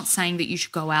 and I'm not saying that you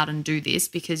should go out and do this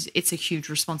because it's a huge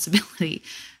responsibility,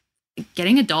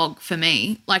 getting a dog for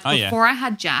me, like before I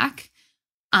had Jack,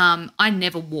 I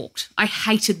never walked. I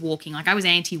hated walking. Like I was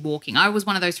anti-walking. I was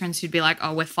one of those friends who'd be like,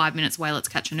 oh, we're 5 minutes away, let's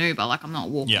catch an Uber. Like I'm not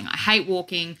walking. Yeah. I hate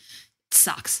walking. It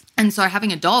sucks. And so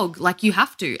having a dog, like you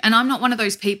have to. And I'm not one of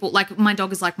those people, like my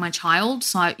dog is like my child.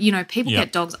 So, people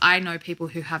get dogs. I know people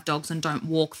who have dogs and don't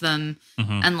walk them.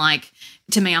 And like,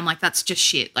 to me, I'm like, that's just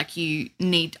shit. Like you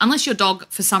need, unless your dog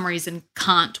for some reason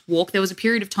can't walk. There was a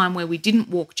period of time where we didn't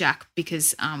walk Jack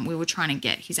because we were trying to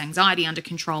get his anxiety under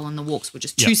control and the walks were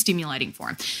just too stimulating for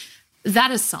him.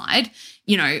 That aside,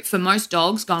 for most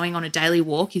dogs, going on a daily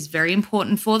walk is very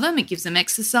important for them. It gives them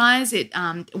exercise. It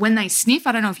when they sniff,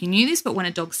 I don't know if you knew this, but when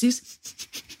a dog sniffs,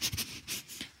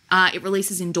 it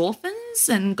releases endorphins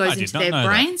and goes into their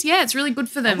brains. That. Yeah, it's really good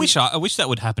for them. I wish that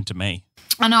would happen to me.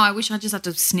 I know. I wish I just had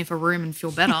to sniff a room and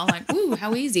feel better. Like, ooh,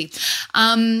 how easy.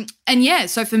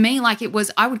 So for me, like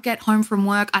I would get home from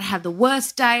work. I'd have the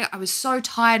worst day. I was so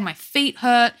tired. My feet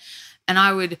hurt. And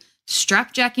I would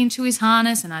strap Jack into his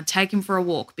harness and I'd take him for a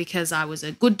walk because I was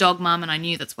a good dog mum and I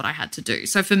knew that's what I had to do.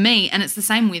 So for me, and it's the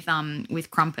same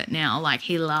with Crumpet now, like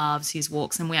he loves his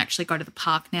walks and we actually go to the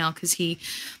park now because he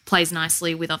plays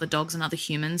nicely with other dogs and other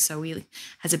humans. So he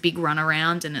has a big run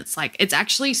around and it's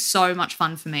actually so much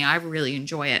fun for me. I really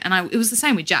enjoy it. And it was the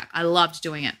same with Jack. I loved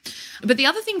doing it. But the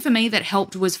other thing for me that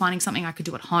helped was finding something I could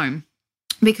do at home.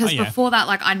 Because before that,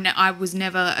 like I was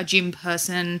never a gym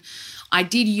person. I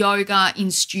did yoga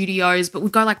in studios, but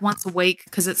we'd go like once a week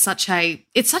because it's such a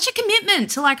commitment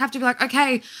to like have to be like,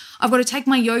 okay, I've got to take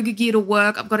my yoga gear to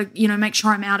work. I've got to, make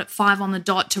sure I'm out at 5 on the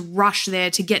dot to rush there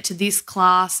to get to this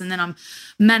class. And then I'm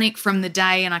manic from the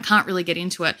day and I can't really get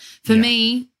into it. For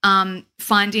me,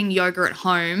 finding yoga at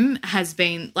home has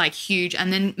been like huge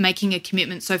and then making a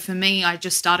commitment. So for me, I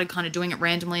just started kind of doing it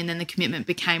randomly and then the commitment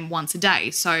became once a day.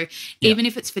 So even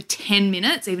if it's for 10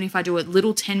 minutes, even if I do a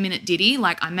little 10-minute ditty,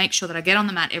 like I make sure that I get on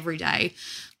the mat every day.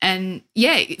 And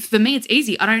for me, it's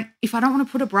easy. If I don't want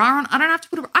to put a bra on, I don't have to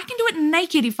put a bra. I can do it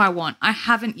naked if I want. I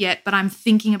haven't yet, but I'm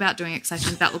thinking about doing it because I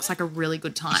think that looks like a really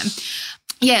good time.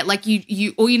 Yeah, like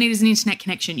you all you need is an internet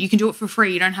connection. You can do it for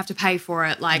free. You don't have to pay for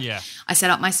it. Like I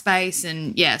set up my space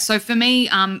and so for me,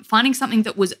 finding something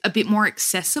that was a bit more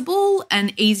accessible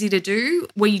and easy to do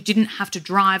where you didn't have to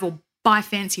drive or buy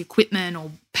fancy equipment or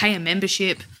pay a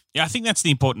membership. Yeah, I think that's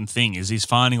the important thing is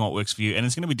finding what works for you, and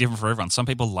it's going to be different for everyone. Some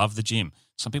people love the gym.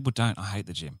 Some people don't. I hate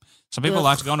the gym. Some people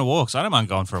like to go on walks. I don't mind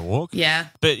going for a walk. Yeah.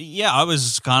 But I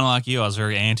was kind of like you. I was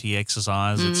very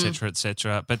anti-exercise, et cetera, et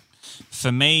cetera. But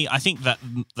for me, I think that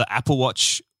the Apple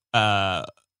Watch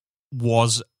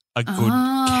was a good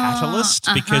catalyst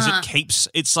because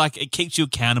it keeps you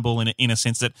accountable in a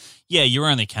sense that you're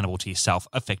only accountable to yourself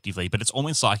effectively, but it's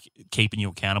almost like keeping you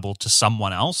accountable to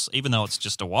someone else, even though it's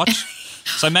just a watch.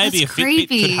 So maybe a Fitbit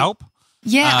could help.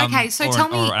 Yeah. Okay. So tell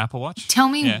me, or an Apple Watch. Tell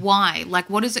me why. Like,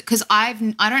 what is it? Because I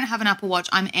don't have an Apple Watch.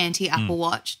 I'm anti-Apple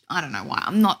Watch. I don't know why.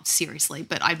 I'm not seriously,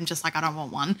 but I'm just like I don't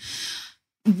want one.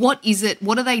 What is it?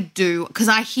 What do they do? Because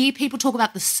I hear people talk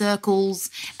about the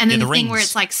circles and then the thing where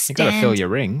it's like you got to fill your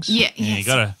rings. Yeah, you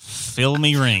got to fill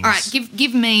me rings. All right,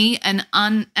 give me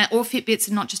or Fitbits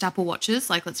and not just Apple Watches.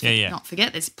 Like let's not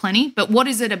forget, there's plenty. But what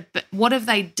is it? What have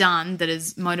they done that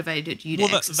has motivated you to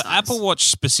exercise? The Apple Watch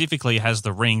specifically has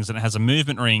the rings, and it has a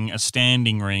movement ring, a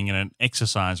standing ring, and an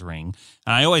exercise ring.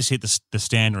 And I always hit the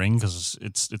stand ring because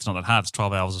it's not that hard. It's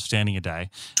 12 hours of standing a day.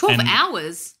 12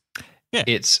 hours. Yeah.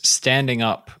 It's standing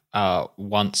up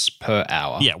once per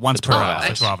hour. Yeah, once per hour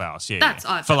for 12 hours.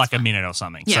 Yeah, for like a minute or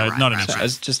something. Yeah, so not an issue.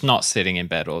 It's just not sitting in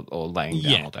bed or laying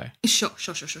down all day. Sure.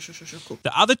 Cool.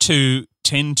 The other two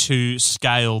tend to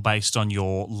scale based on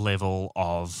your level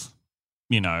of,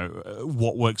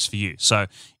 what works for you. So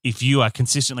if you are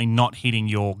consistently not hitting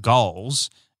your goals,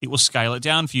 it will scale it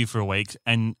down for you for a week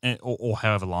or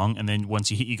however long, and then once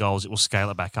you hit your goals, it will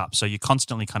scale it back up. So you're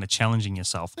constantly kind of challenging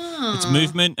yourself. It's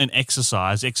movement and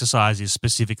exercise. Exercise is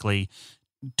specifically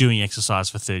doing exercise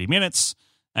for 30 minutes,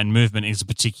 and movement is a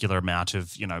particular amount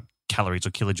of, calories or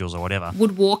kilojoules or whatever.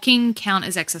 Would walking count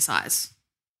as exercise?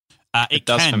 It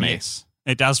does can, for me. Yes.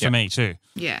 It does for me too.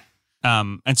 Yeah.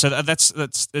 And so that's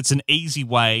an easy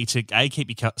way to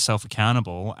keep yourself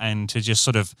accountable and to just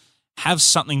sort of have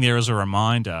something there as a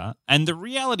reminder. And the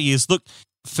reality is, look,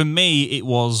 for me, it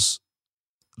was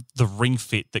the Ring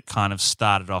Fit that kind of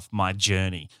started off my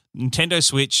journey. Nintendo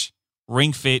Switch,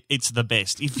 Ring Fit, it's the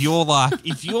best. If you're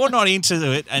not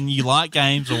into it and you like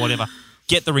games or whatever,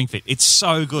 get the Ring Fit. It's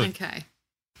so good. Okay.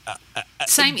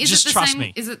 Same. Trust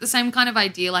me. Is it the same kind of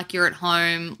idea? Like you're at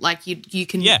home, like you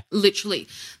can literally,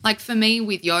 like for me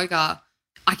with yoga,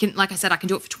 I can, like I said, I can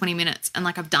do it for 20 minutes and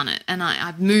like I've done it and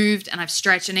I've moved and I've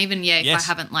stretched and even, if I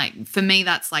haven't like, for me,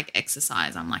 that's like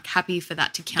exercise. I'm like happy for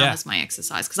that to count as my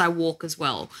exercise because I walk as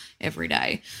well every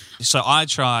day. So I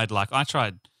tried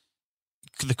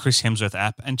the Chris Hemsworth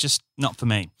app and just not for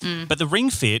me. But the Ring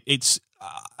Fit, it's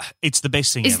the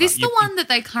best thing Is ever. this the one that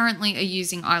they currently are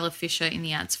using Isla Fisher in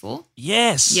the ads for?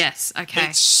 Yes. Yes, okay.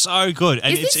 It's so good.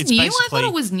 And is this it's new? basically, I thought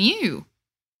it was new.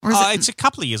 Or is it's a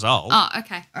couple of years old. Oh,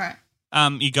 okay. All right.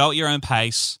 You go at your own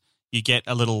pace. You get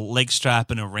a little leg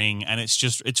strap and a ring, and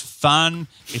it's fun.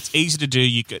 It's easy to do.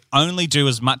 You could only do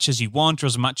as much as you want or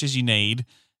as much as you need,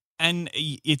 and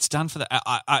it's done for the.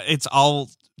 I'll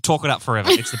talk it up forever.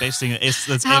 It's the best thing that's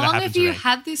ever happened to me. How long have you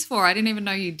had this for? I didn't even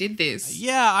know you did this.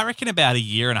 Yeah, I reckon about a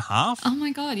year and a half. Oh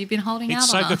my God, you've been holding it's out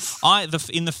so on good. us.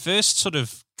 In the first sort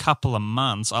of couple of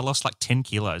months, I lost like 10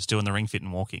 kilos doing the Ring Fit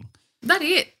and walking. That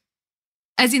it?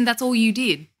 As in, that's all you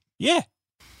did? Yeah.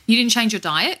 You didn't change your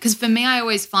diet? Because for me, I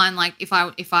always find like if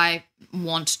I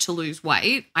want to lose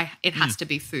weight, it has to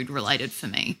be food related for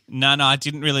me. No, I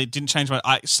didn't change my.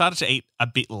 I started to eat a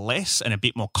bit less and a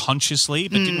bit more consciously,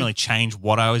 but didn't really change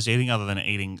what I was eating other than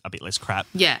eating a bit less crap.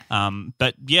 Yeah.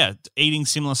 But yeah, eating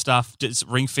similar stuff, just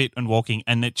Ring Fit and walking,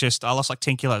 and I lost like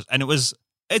 10 kilos, and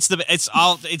it's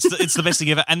the best thing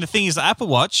ever. And the thing is, the Apple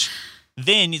Watch.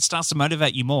 Then it starts to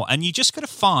motivate you more. And you just got to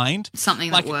find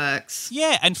something that works.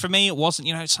 Yeah. And for me, it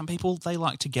wasn't, some people, they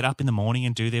like to get up in the morning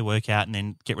and do their workout and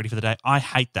then get ready for the day. I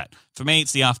hate that. For me,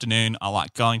 it's the afternoon. I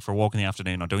like going for a walk in the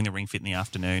afternoon or doing the Ring Fit in the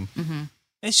afternoon. Mm-hmm.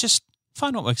 It's just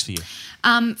find what works for you.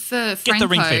 For Franco, get the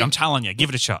Ring Fit. I'm telling you, give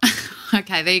it a shot.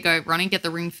 Okay, there you go, Ronnie. Get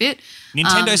the Ring Fit.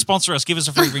 Nintendo sponsor us. Give us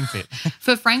a free Ring Fit.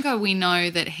 For Franco, we know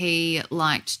that he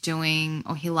likes doing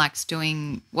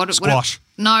squash.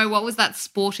 What was that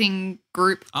sporting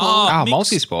group called?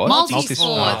 Multisport.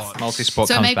 Multisport. Multisport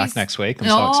comes back next week. I'm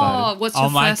so excited. What's your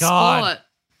first sport?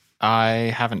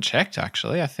 I haven't checked,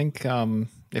 actually. I think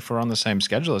if we're on the same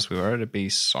schedule as we were, it'd be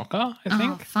soccer, I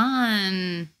think. Oh,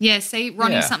 fun. Yeah, see,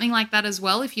 Ronnie, something like that as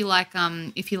well if you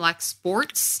like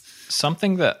sports.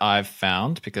 Something that I've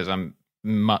found, because I'm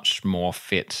much more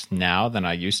fit now than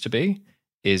I used to be,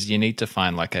 is you need to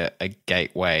find like a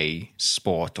gateway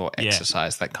sport or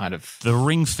exercise that kind of... The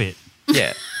Ring Fit.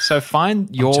 Yeah. So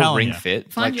find your Ring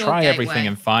Fit, find your try gateway. everything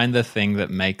and find the thing that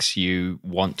makes you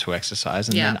want to exercise,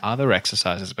 and then other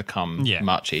exercises become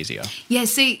much easier. Yeah,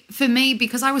 see, for me,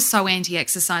 because I was so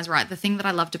anti-exercise, right, the thing that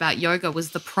I loved about yoga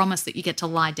was the promise that you get to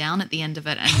lie down at the end of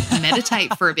it and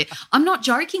meditate for a bit. I'm not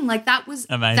joking. Like that was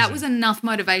amazing. That was enough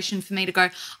motivation for me to go,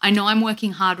 I know I'm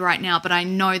working hard right now, but I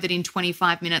know that in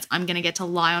 25 minutes I'm going to get to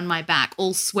lie on my back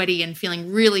all sweaty and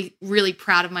feeling really, really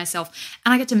proud of myself.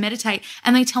 And I get to meditate,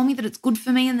 and they tell me that it's good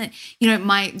for me, and that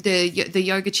the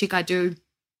yoga chick I do,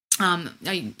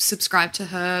 I subscribe to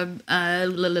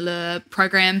her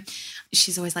program.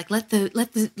 She's always like, let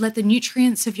the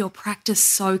nutrients of your practice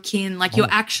soak in. Like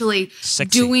you're actually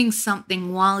doing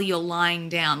something while you're lying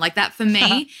down, like that for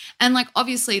me. And like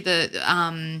obviously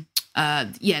the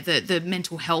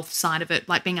mental health side of it,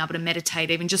 like being able to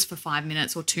meditate even just for 5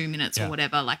 minutes or 2 minutes or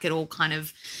whatever, like it all kind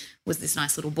of was this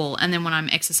nice little ball. And then when I'm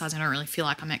exercising, I don't really feel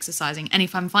like I'm exercising. And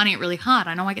if I'm finding it really hard,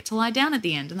 I know I get to lie down at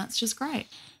the end, and that's just great.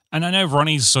 And I know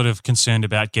Ronnie's sort of concerned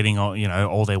about getting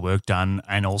all their work done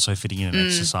and also fitting in an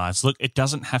exercise. Look, it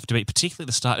doesn't have to be, particularly at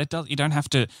the start. You don't have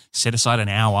to set aside an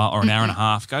hour or an hour and a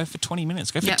half. Go for 20 minutes.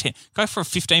 Go for 10. Go for a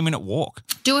 15-minute walk.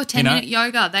 Do a 10-minute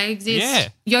yoga. They exist. Yeah.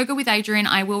 Yoga with Adrian.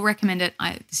 I will recommend it.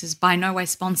 This is by no way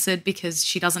sponsored because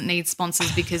she doesn't need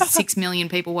sponsors because 6 million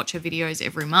people watch her videos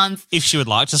every month. If she would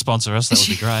like to sponsor us, that would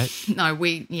be great.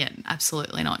 No,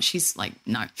 absolutely not. She's like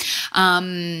no.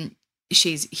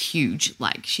 She's huge,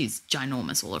 like she's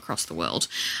ginormous all across the world.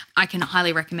 I can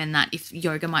highly recommend that if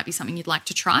yoga might be something you'd like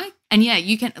to try. And yeah,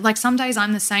 you can, like some days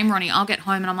I'm the same, Ronnie. I'll get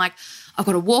home and I'm like, I've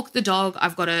got to walk the dog.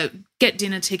 I've got to get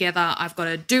dinner together. I've got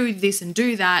to do this and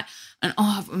do that. And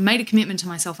I've made a commitment to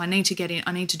myself. I need to get in.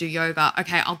 I need to do yoga.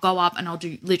 Okay, I'll go up and I'll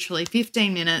do literally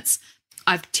 15 minutes.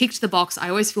 I've ticked the box. I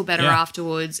always feel better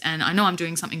afterwards. And I know I'm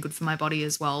doing something good for my body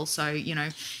as well. So,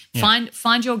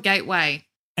 find your gateway.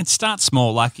 And start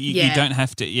small, like you don't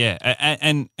have to,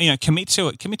 and commit to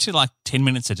it. Commit to like 10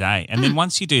 minutes a day, and then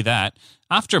once you do that,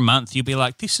 after a month, you'll be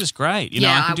like, "This is great."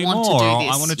 I can do more.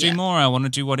 I want to do more. I want to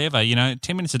do whatever. 10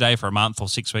 minutes a day for a month or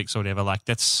 6 weeks or whatever. Like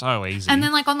that's so easy. And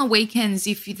then like on the weekends,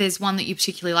 if there's one that you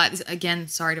particularly like, this, again,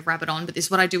 sorry to rabbit on, but this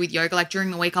is what I do with yoga. Like during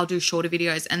the week, I'll do shorter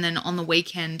videos, and then on the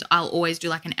weekend, I'll always do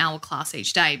like an hour class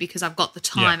each day because I've got the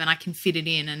time and I can fit it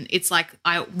in. And it's like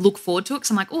I look forward to it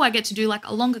because I'm like, oh, I get to do like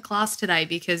a longer class today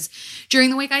because during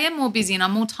the week I am more busy and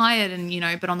I'm more tired, and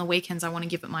but on the weekends I want to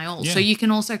give it my all. So you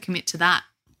can also commit to that.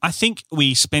 I think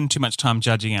we spend too much time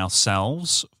judging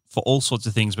ourselves for all sorts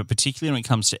of things, but particularly when it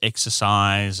comes to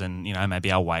exercise and,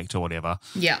 maybe our weight or whatever.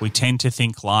 Yeah. We tend to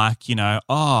think like,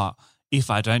 if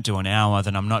I don't do an hour,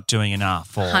 then I'm not doing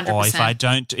enough. Or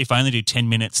 100%. If I only do 10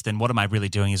 minutes, then what am I really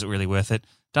doing? Is it really worth it?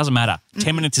 Doesn't matter.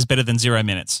 10 minutes is better than 0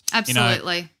 minutes.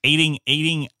 Absolutely. Eating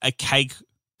a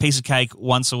piece of cake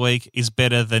once a week is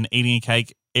better than eating a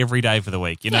cake every day for the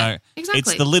week. Exactly.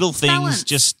 It's the little things Balance.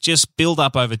 just build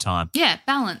up over time. Yeah,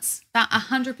 balance.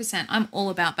 100%. I'm all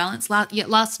about balance.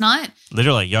 Last night,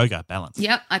 Literally yoga, balance.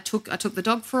 yep, I took the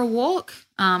dog for a walk.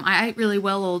 I ate really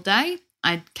well all day.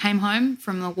 I came home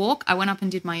from the walk. I went up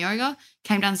and did my yoga,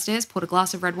 came downstairs, poured a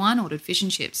glass of red wine, ordered fish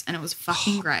and chips, and it was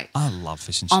fucking great. I love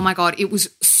fish and chips. Oh, my God. It was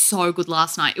so good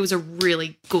last night. It was a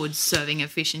really good serving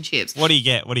of fish and chips. What do you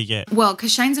get? Well,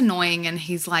 because Shane's annoying and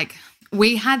he's like,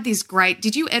 we had this great –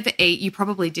 did you ever eat – you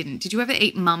probably didn't. Did you ever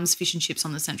eat Mum's fish and chips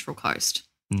on the Central Coast?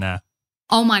 No.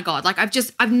 Oh, my God. Like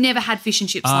I've never had fish and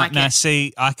chips like it.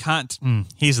 See, I can't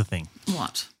here's the thing.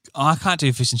 What? I can't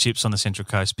do fish and chips on the Central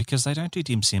Coast because they don't do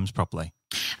dim sims properly.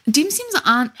 Dim sims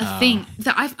aren't a thing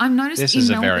that I've noticed. This in is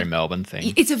a Melbourne. very Melbourne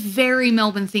thing. It's a very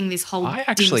Melbourne thing. This whole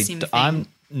dim sim thing. I'm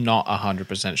not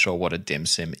 100% sure what a dim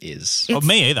sim is. Well,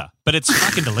 me either, but it's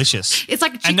fucking delicious. It's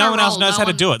like a and no one else roll. knows how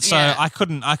to do it, so yeah. I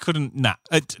couldn't. Nah,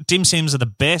 dim sims are the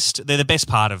best. They're the best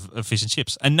part of fish and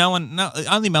chips, and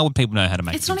only Melbourne people know how to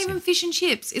make. It's dim not sim. even fish and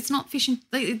chips. It's not fish and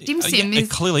dim sim. Yeah, it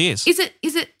clearly is. Is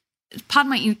it? Pardon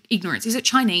my ignorance. Is it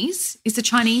Chinese? Is it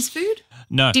Chinese food?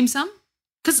 No, Dim sum.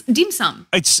 Because dim sum.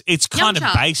 It's kind of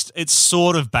Yum cha. based. It's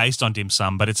sort of based on dim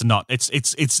sum, but it's not.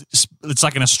 It's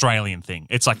like an Australian thing.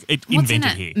 It's like What's invented in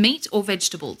it? here. Meat or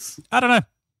vegetables? I don't know.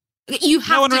 You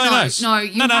have No one to really know. knows. No,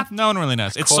 you have. No one really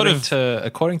knows. It's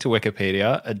According to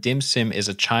Wikipedia, a dim sim is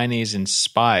a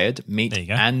Chinese-inspired meat There you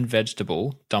go. and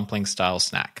vegetable dumpling-style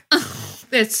snack.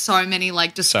 There's so many So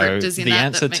descriptors in the that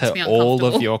answer makes me to all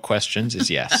uncomfortable. of your questions is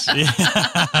yes.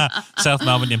 South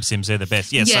Melbourne dim sims, they're the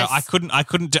best. Yeah, Yes. so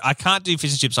I can't do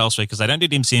fish and chips elsewhere because they don't do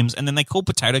dim sims, and then they call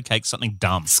potato cake something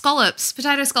dumb. Scallops,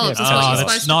 potato scallops Yeah, is what potato you're scallops.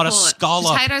 supposed Not to a call it.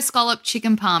 scallop. Potato scallop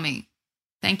chicken palmy.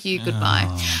 Thank you. Goodbye.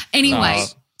 Oh, Anyway, Oh,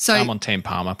 so I'm on Team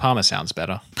Parma. Parma sounds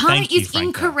better. palmy Thank you, is Franco.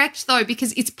 incorrect though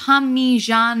because it's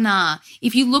parmigiana.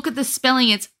 If you look at the spelling,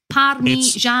 it's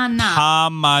parmigiana.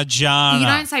 Parmigiana. You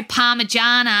don't say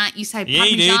parmigiana. You say Yeah,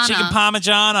 you do. parmigiana. Chicken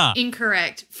parmigiana.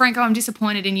 Incorrect. Franco, I'm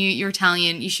disappointed in you. You're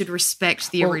Italian. You should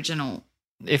respect the Well, original.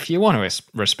 If you want to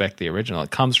respect the original,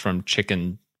 it comes from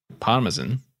chicken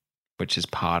parmesan, which is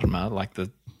Parma, like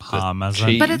the Parmesan.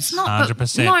 cheese. But it's not. But,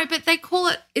 100%. no, but they call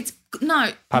it. It's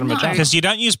no. Parmigiana. No. Because you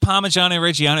don't use Parmigiano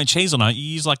Reggiano cheese on it. You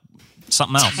use like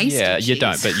something else. Tasty Yeah, you cheese.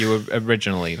 don't. But you were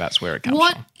originally that's where it comes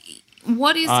What? from.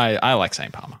 What is? I like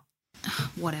saying Parma.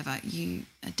 Whatever. You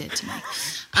are dead to me.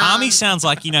 Palmy sounds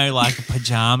like, like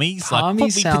pajamas. Palmy like,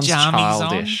 put me sounds pajamas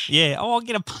childish. on. Yeah. Oh, I'll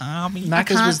get a palmy. can't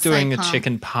Macca's was doing say a palm.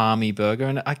 chicken palmy burger,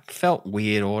 and I felt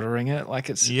weird ordering it.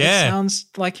 Like it sounds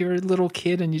like you're a little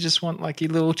kid and you just want like your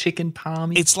little chicken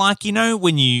palmy. It's like,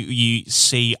 when you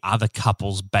see other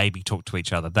couples baby talk to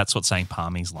each other. That's what saying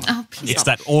palmy's like. Oh, piss It's off.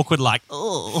 that awkward like,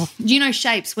 oh. Do you know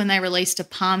Shapes when they released a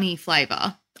palmy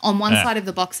flavour? On one side of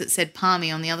the box it said palmy,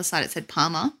 on the other side it said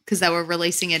Parma because they were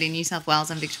releasing it in New South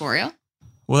Wales and Victoria.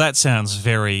 Well, that sounds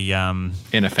very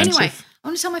Inoffensive. Anyway, I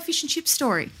want to tell my fish and chip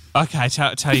story. okay.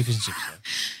 Tell your fish and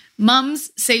chips.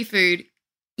 Mum's Seafood,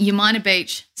 Umina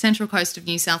Beach, Central Coast of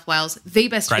New South Wales, the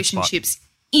best Great fish and spot. chips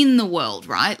in the world,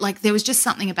 right? Like there was just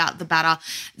something about the batter,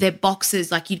 their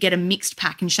boxes, like you'd get a mixed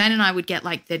pack and Shane and I would get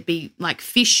there'd be like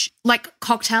fish, like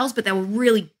cocktails, but they were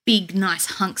really big, nice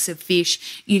hunks of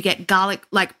fish. You get garlic,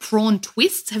 like prawn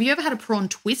twists. Have you ever had a prawn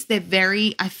twist? They're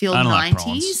very, I feel, I don't 90s. like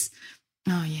prawns.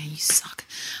 Oh, yeah, you suck.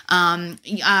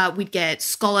 We'd get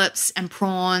scallops and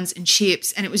prawns and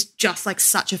chips, and it was just like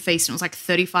such a feast. And it was like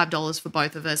 $35 for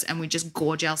both of us, and we'd just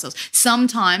gorge ourselves.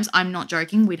 Sometimes, I'm not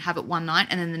joking, we'd have it one night,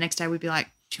 and then the next day we'd be like,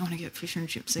 do you want to get fish and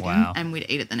chips again? Wow. And we'd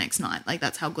eat it the next night. Like,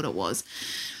 that's how good it was.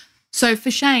 So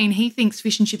for Shane, he thinks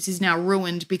fish and chips is now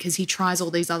ruined because he tries all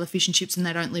these other fish and chips and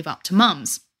they don't live up to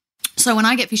Mum's. So when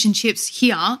I get fish and chips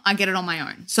here, I get it on my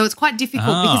own. So it's quite difficult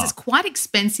because it's quite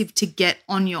expensive to get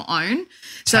on your own.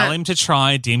 So, Tell him to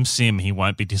try dim sim. He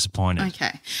won't be disappointed.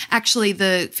 okay. Actually,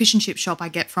 the fish and chip shop I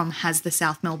get from has the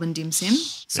South Melbourne dim sim.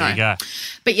 So, There you go.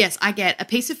 But yes, I get a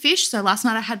piece of fish. So last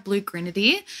night I had blue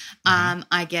grenadier.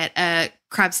 I get a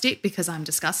crab stick because I'm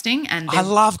disgusting. And I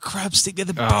love crab stick. They're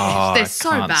the best. Oh, they're I so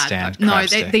can't bad. stand though. No, crab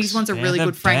sticks. these ones are They're really the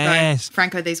good, Franco. best.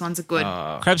 Franco, these ones are good.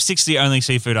 Crab stick's the only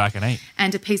seafood I can eat.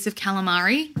 And a piece of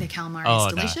calamari. The calamari Oh,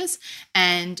 is no. delicious.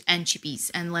 And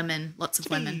chippies and lemon, lots of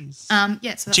lemon. Jeez.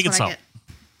 Yeah, so that's Chicken what salt. I get.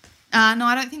 No,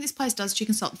 I don't think this place does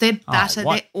chicken salt. Their batter,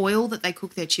 what? their oil that they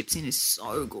cook their chips in is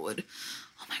so good.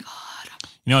 Oh, my God.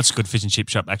 You know what's a good fish and chip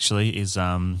shop actually is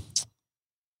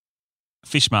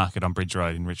Fish Market on Bridge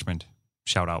Road in Richmond.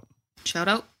 Shout out. Shout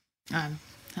out.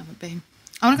 Haven't been.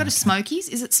 I want to go to Smokies.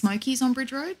 Is it Smokies on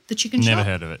Bridge Road? The chicken shop? Never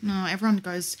heard of it. No, everyone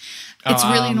goes. It's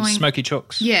really annoying. Smoky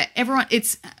Chooks. Yeah, everyone.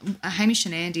 It's Hamish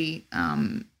and Andy.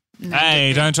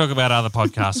 Hey, don't talk about other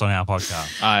podcasts on our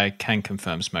podcast. I can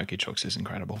confirm Smoky Chooks is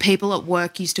incredible. People at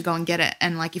work used to go and get it,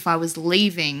 and like if I was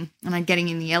leaving and I'm getting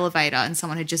in the elevator and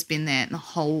someone had just been there and the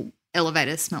whole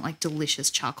elevator smelled like delicious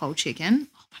charcoal chicken.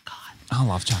 Oh my God. I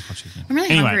love charcoal chicken. I'm really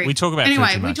anyway, hungry. we talk about food too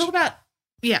much.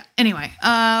 Anyway.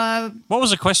 What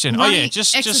was the question? Running, oh, yeah, just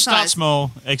start exercise.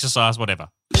 small, exercise, whatever.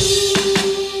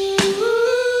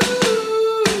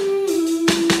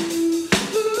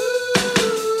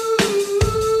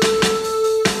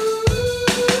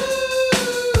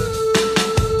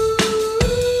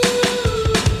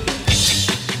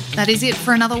 That is it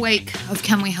for another week of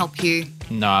Can We Help You?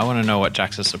 No, I want to know what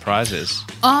Jax's surprise is.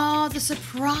 Oh, the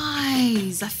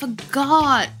surprise. I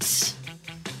forgot.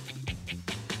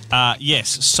 Yes,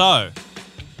 so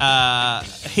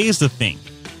here's the thing.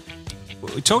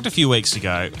 We talked a few weeks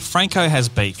ago. Franco has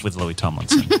beef with Louis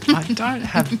Tomlinson. I don't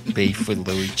have beef with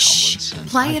Louis Tomlinson.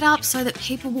 Play it up so that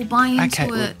people will buy into Okay,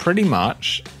 well, it. pretty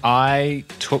much. I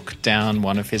took down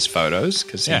one of his photos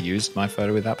because Yeah. he used my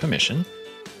photo without permission.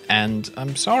 And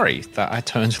I'm sorry that I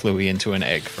turned Louis into an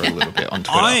egg for a little bit on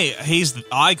Twitter.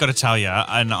 I got to tell you,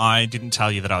 and I didn't tell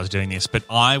you that I was doing this, but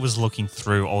I was looking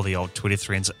through all the old Twitter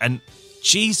threads, and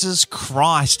Jesus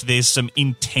Christ, there's some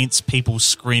intense people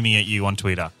screaming at you on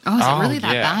Twitter. Oh, is it really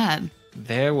yeah. that bad?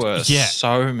 There were Yeah.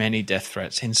 so many death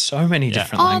threats in so many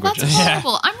different Oh, languages. that's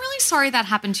horrible. I'm really sorry that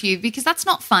happened to you because that's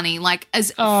not funny. Like,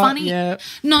 as funny. yeah.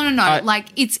 No. Like,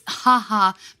 it's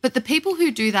haha. But the people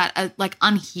who do that are, like,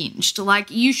 unhinged.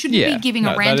 Like, you shouldn't be giving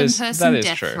a random person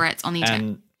death threats on the internet.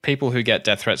 And people who get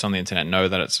death threats on the internet know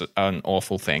that it's an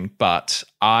awful thing. But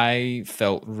I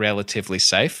felt relatively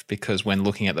safe because when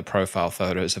looking at the profile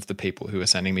photos of the people who were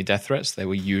sending me death threats, they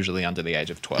were usually under the age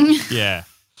of 12. Yeah.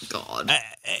 God.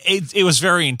 It was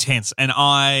very intense, and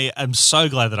I am so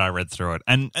glad that I read through it.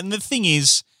 And the thing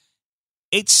is,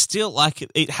 it's still like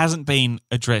it hasn't been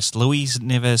addressed. Louis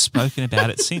never spoken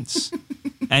about it since.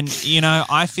 And, you know,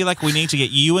 I feel like we need to get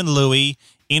you and Louis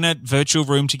in a virtual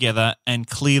room together and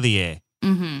clear the air.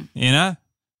 Mm-hmm. You know?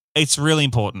 It's really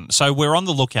important. So we're on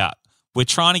the lookout. We're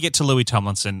trying to get to Louis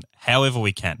Tomlinson however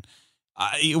we can.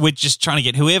 We're just trying to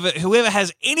get whoever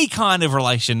has any kind of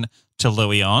relation to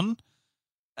Louis on.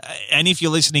 And if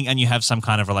you're listening and you have some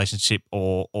kind of relationship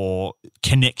or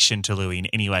connection to Louis in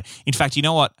any way. In fact, you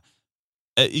know what?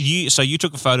 You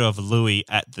took a photo of Louis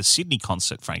at the Sydney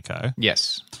concert, Franco.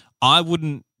 Yes. I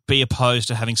wouldn't be opposed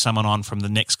to having someone on from the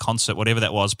next concert, whatever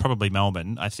that was, probably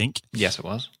Melbourne, I think. Yes, it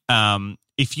was.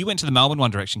 If you went to the Melbourne One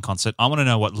Direction concert, I want to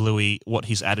know what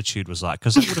his attitude was like,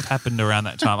 because it would have happened around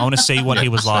that time. I want to see what he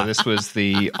was like. So this was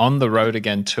the On the Road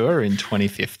Again tour in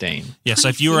 2015. Yeah, so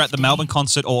if you were at the Melbourne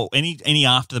concert or any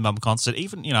after the Melbourne concert,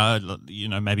 even you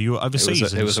know maybe you were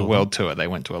overseas. It was a world tour. They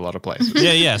went to a lot of places.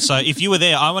 Yeah. So if you were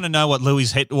there, I want to know what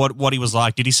Louis what he was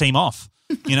like. Did he seem off?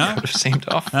 You know, Would have seemed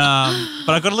off. but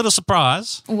I got a little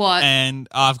surprise. What? And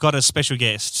I've got a special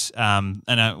guest, and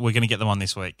we're going to get them on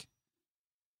this week.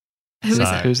 Who is it?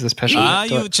 Who's the special?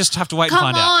 You just have to wait Come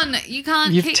and find out. on, you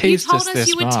can't. You've You teased told us us this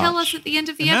you would tell much. us at the end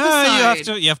of the No,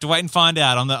 episode. you have to wait and find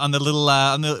out on the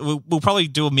little we'll probably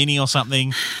do a mini or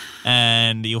something,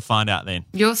 and you'll find out then.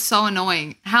 You're so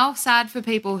annoying. How sad for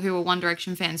people who are One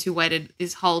Direction fans who waited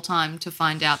this whole time to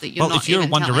find out that you're Well, not if you're a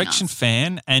even One telling Direction us.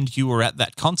 fan and you were at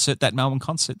that concert, that Melbourne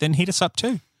concert, then hit us up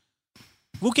too.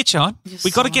 We'll get you on. You're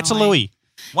We got to so get to annoying. Louis.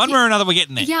 One way or another, we're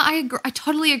getting there. Yeah, I agree. I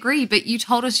totally agree. But you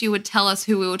told us you would tell us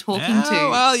who we were talking to.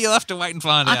 Well, you'll have to wait and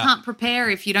find I out. can't prepare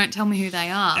if you don't tell me who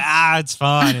they are. It's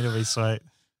fine. It'll be sweet.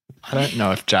 I don't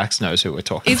know if Jax knows who we're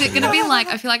talking Is to. it going to be like,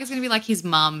 I feel like it's going to be like his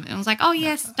mum. And I was like, oh,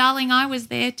 yes, darling, I was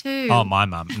there too. Oh, my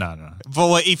mum. No.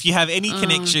 Well, if you have any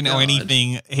connection or God.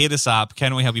 anything, hit us up.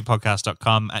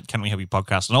 CanWeHelpYouPodcast.com at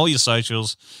CanWeHelpYouPodcast on all your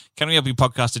socials.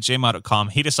 CanWeHelpYouPodcast at gmail.com.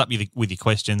 Hit us up with your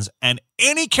questions. And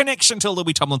any connection to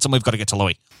Louis Tomlinson, we've got to get to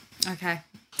Louis. Okay.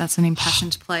 That's an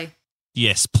impassioned play.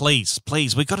 Yes, please.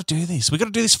 We've got to do this. We've got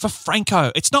to do this for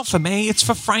Franco. It's not for me. It's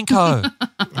for Franco.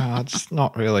 It's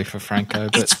not really for Franco,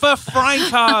 but It's for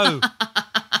Franco.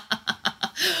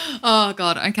 Oh,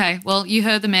 God. Okay. Well, you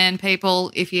heard the man,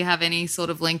 people. If you have any sort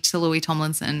of link to Louis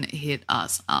Tomlinson, hit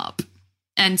us up.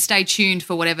 And stay tuned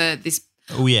for whatever this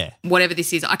Oh, yeah.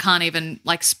 is. I can't even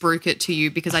like spruik it to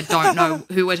you because I don't know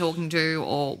who we're talking to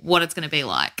or what it's going to be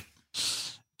like.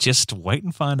 Just wait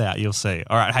and find out. You'll see.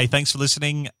 All right. Hey, thanks for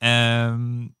listening. I've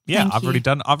you. already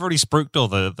spruiked all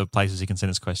the places you can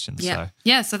send us questions. Yeah. So.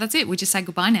 Yeah, so that's it. We just say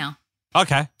goodbye now.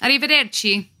 Okay.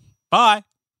 Arrivederci. Bye.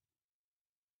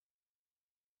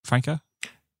 Franco?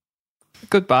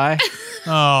 Goodbye.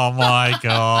 Oh, my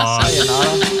God.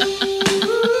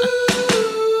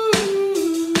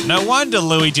 No wonder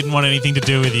Louis didn't want anything to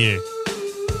do with you.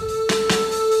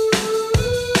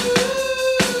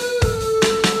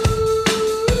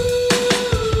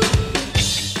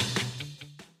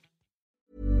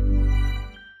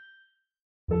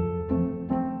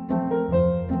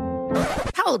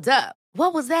 Hold up.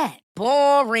 What was that?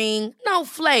 Boring. No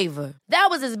flavor. That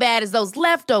was as bad as those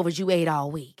leftovers you ate all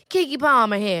week. Keke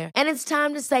Palmer here, and it's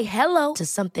time to say hello to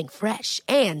something fresh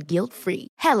and guilt-free.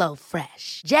 Hello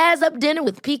Fresh. Jazz up dinner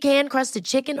with pecan-crusted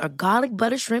chicken or garlic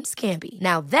butter shrimp scampi.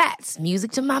 Now that's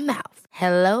music to my mouth.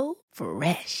 Hello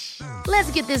Fresh.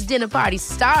 Let's get this dinner party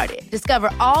started. Discover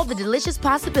all the delicious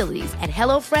possibilities at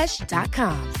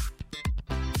hellofresh.com.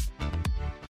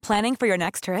 Planning for your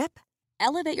next trip?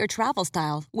 Elevate your travel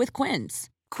style with Quince.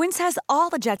 Quince has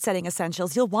all the jet-setting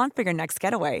essentials you'll want for your next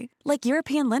getaway, like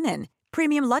European linen,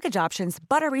 premium luggage options,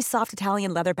 buttery soft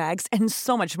Italian leather bags, and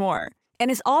so much more.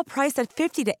 And is all priced at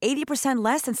 50 to 80%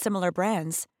 less than similar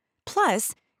brands.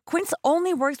 Plus, Quince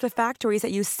only works with factories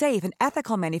that use safe and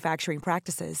ethical manufacturing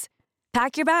practices.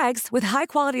 Pack your bags with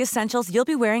high-quality essentials you'll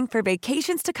be wearing for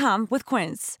vacations to come with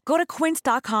Quince. Go to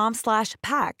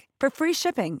quince.com/pack for free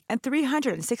shipping and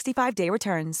 365-day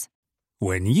returns.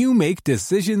 When you make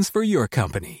decisions for your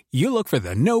company, you look for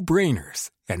the no-brainers.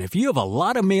 And if you have a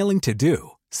lot of mailing to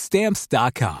do,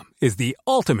 Stamps.com is the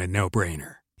ultimate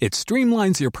no-brainer. It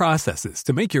streamlines your processes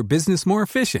to make your business more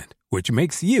efficient, which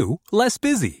makes you less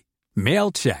busy.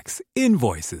 Mail checks,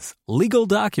 invoices, legal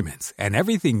documents, and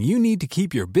everything you need to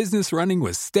keep your business running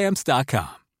with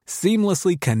Stamps.com.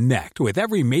 Seamlessly connect with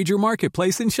every major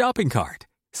marketplace and shopping cart.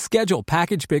 Schedule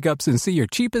package pickups and see your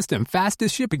cheapest and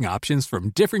fastest shipping options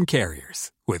from different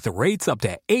carriers. With rates up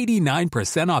to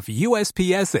 89% off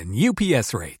USPS and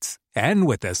UPS rates. And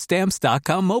with the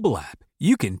Stamps.com mobile app,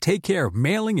 you can take care of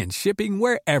mailing and shipping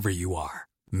wherever you are.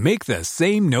 Make the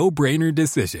same no-brainer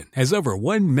decision as over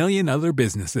 1 million other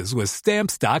businesses with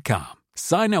Stamps.com.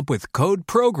 Sign up with code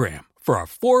PROGRAM for a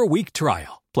 4-week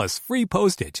trial, plus free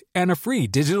postage and a free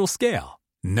digital scale.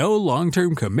 No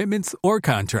long-term commitments or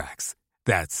contracts.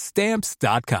 That's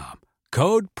Stamps.com.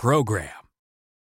 Code PROGRAM.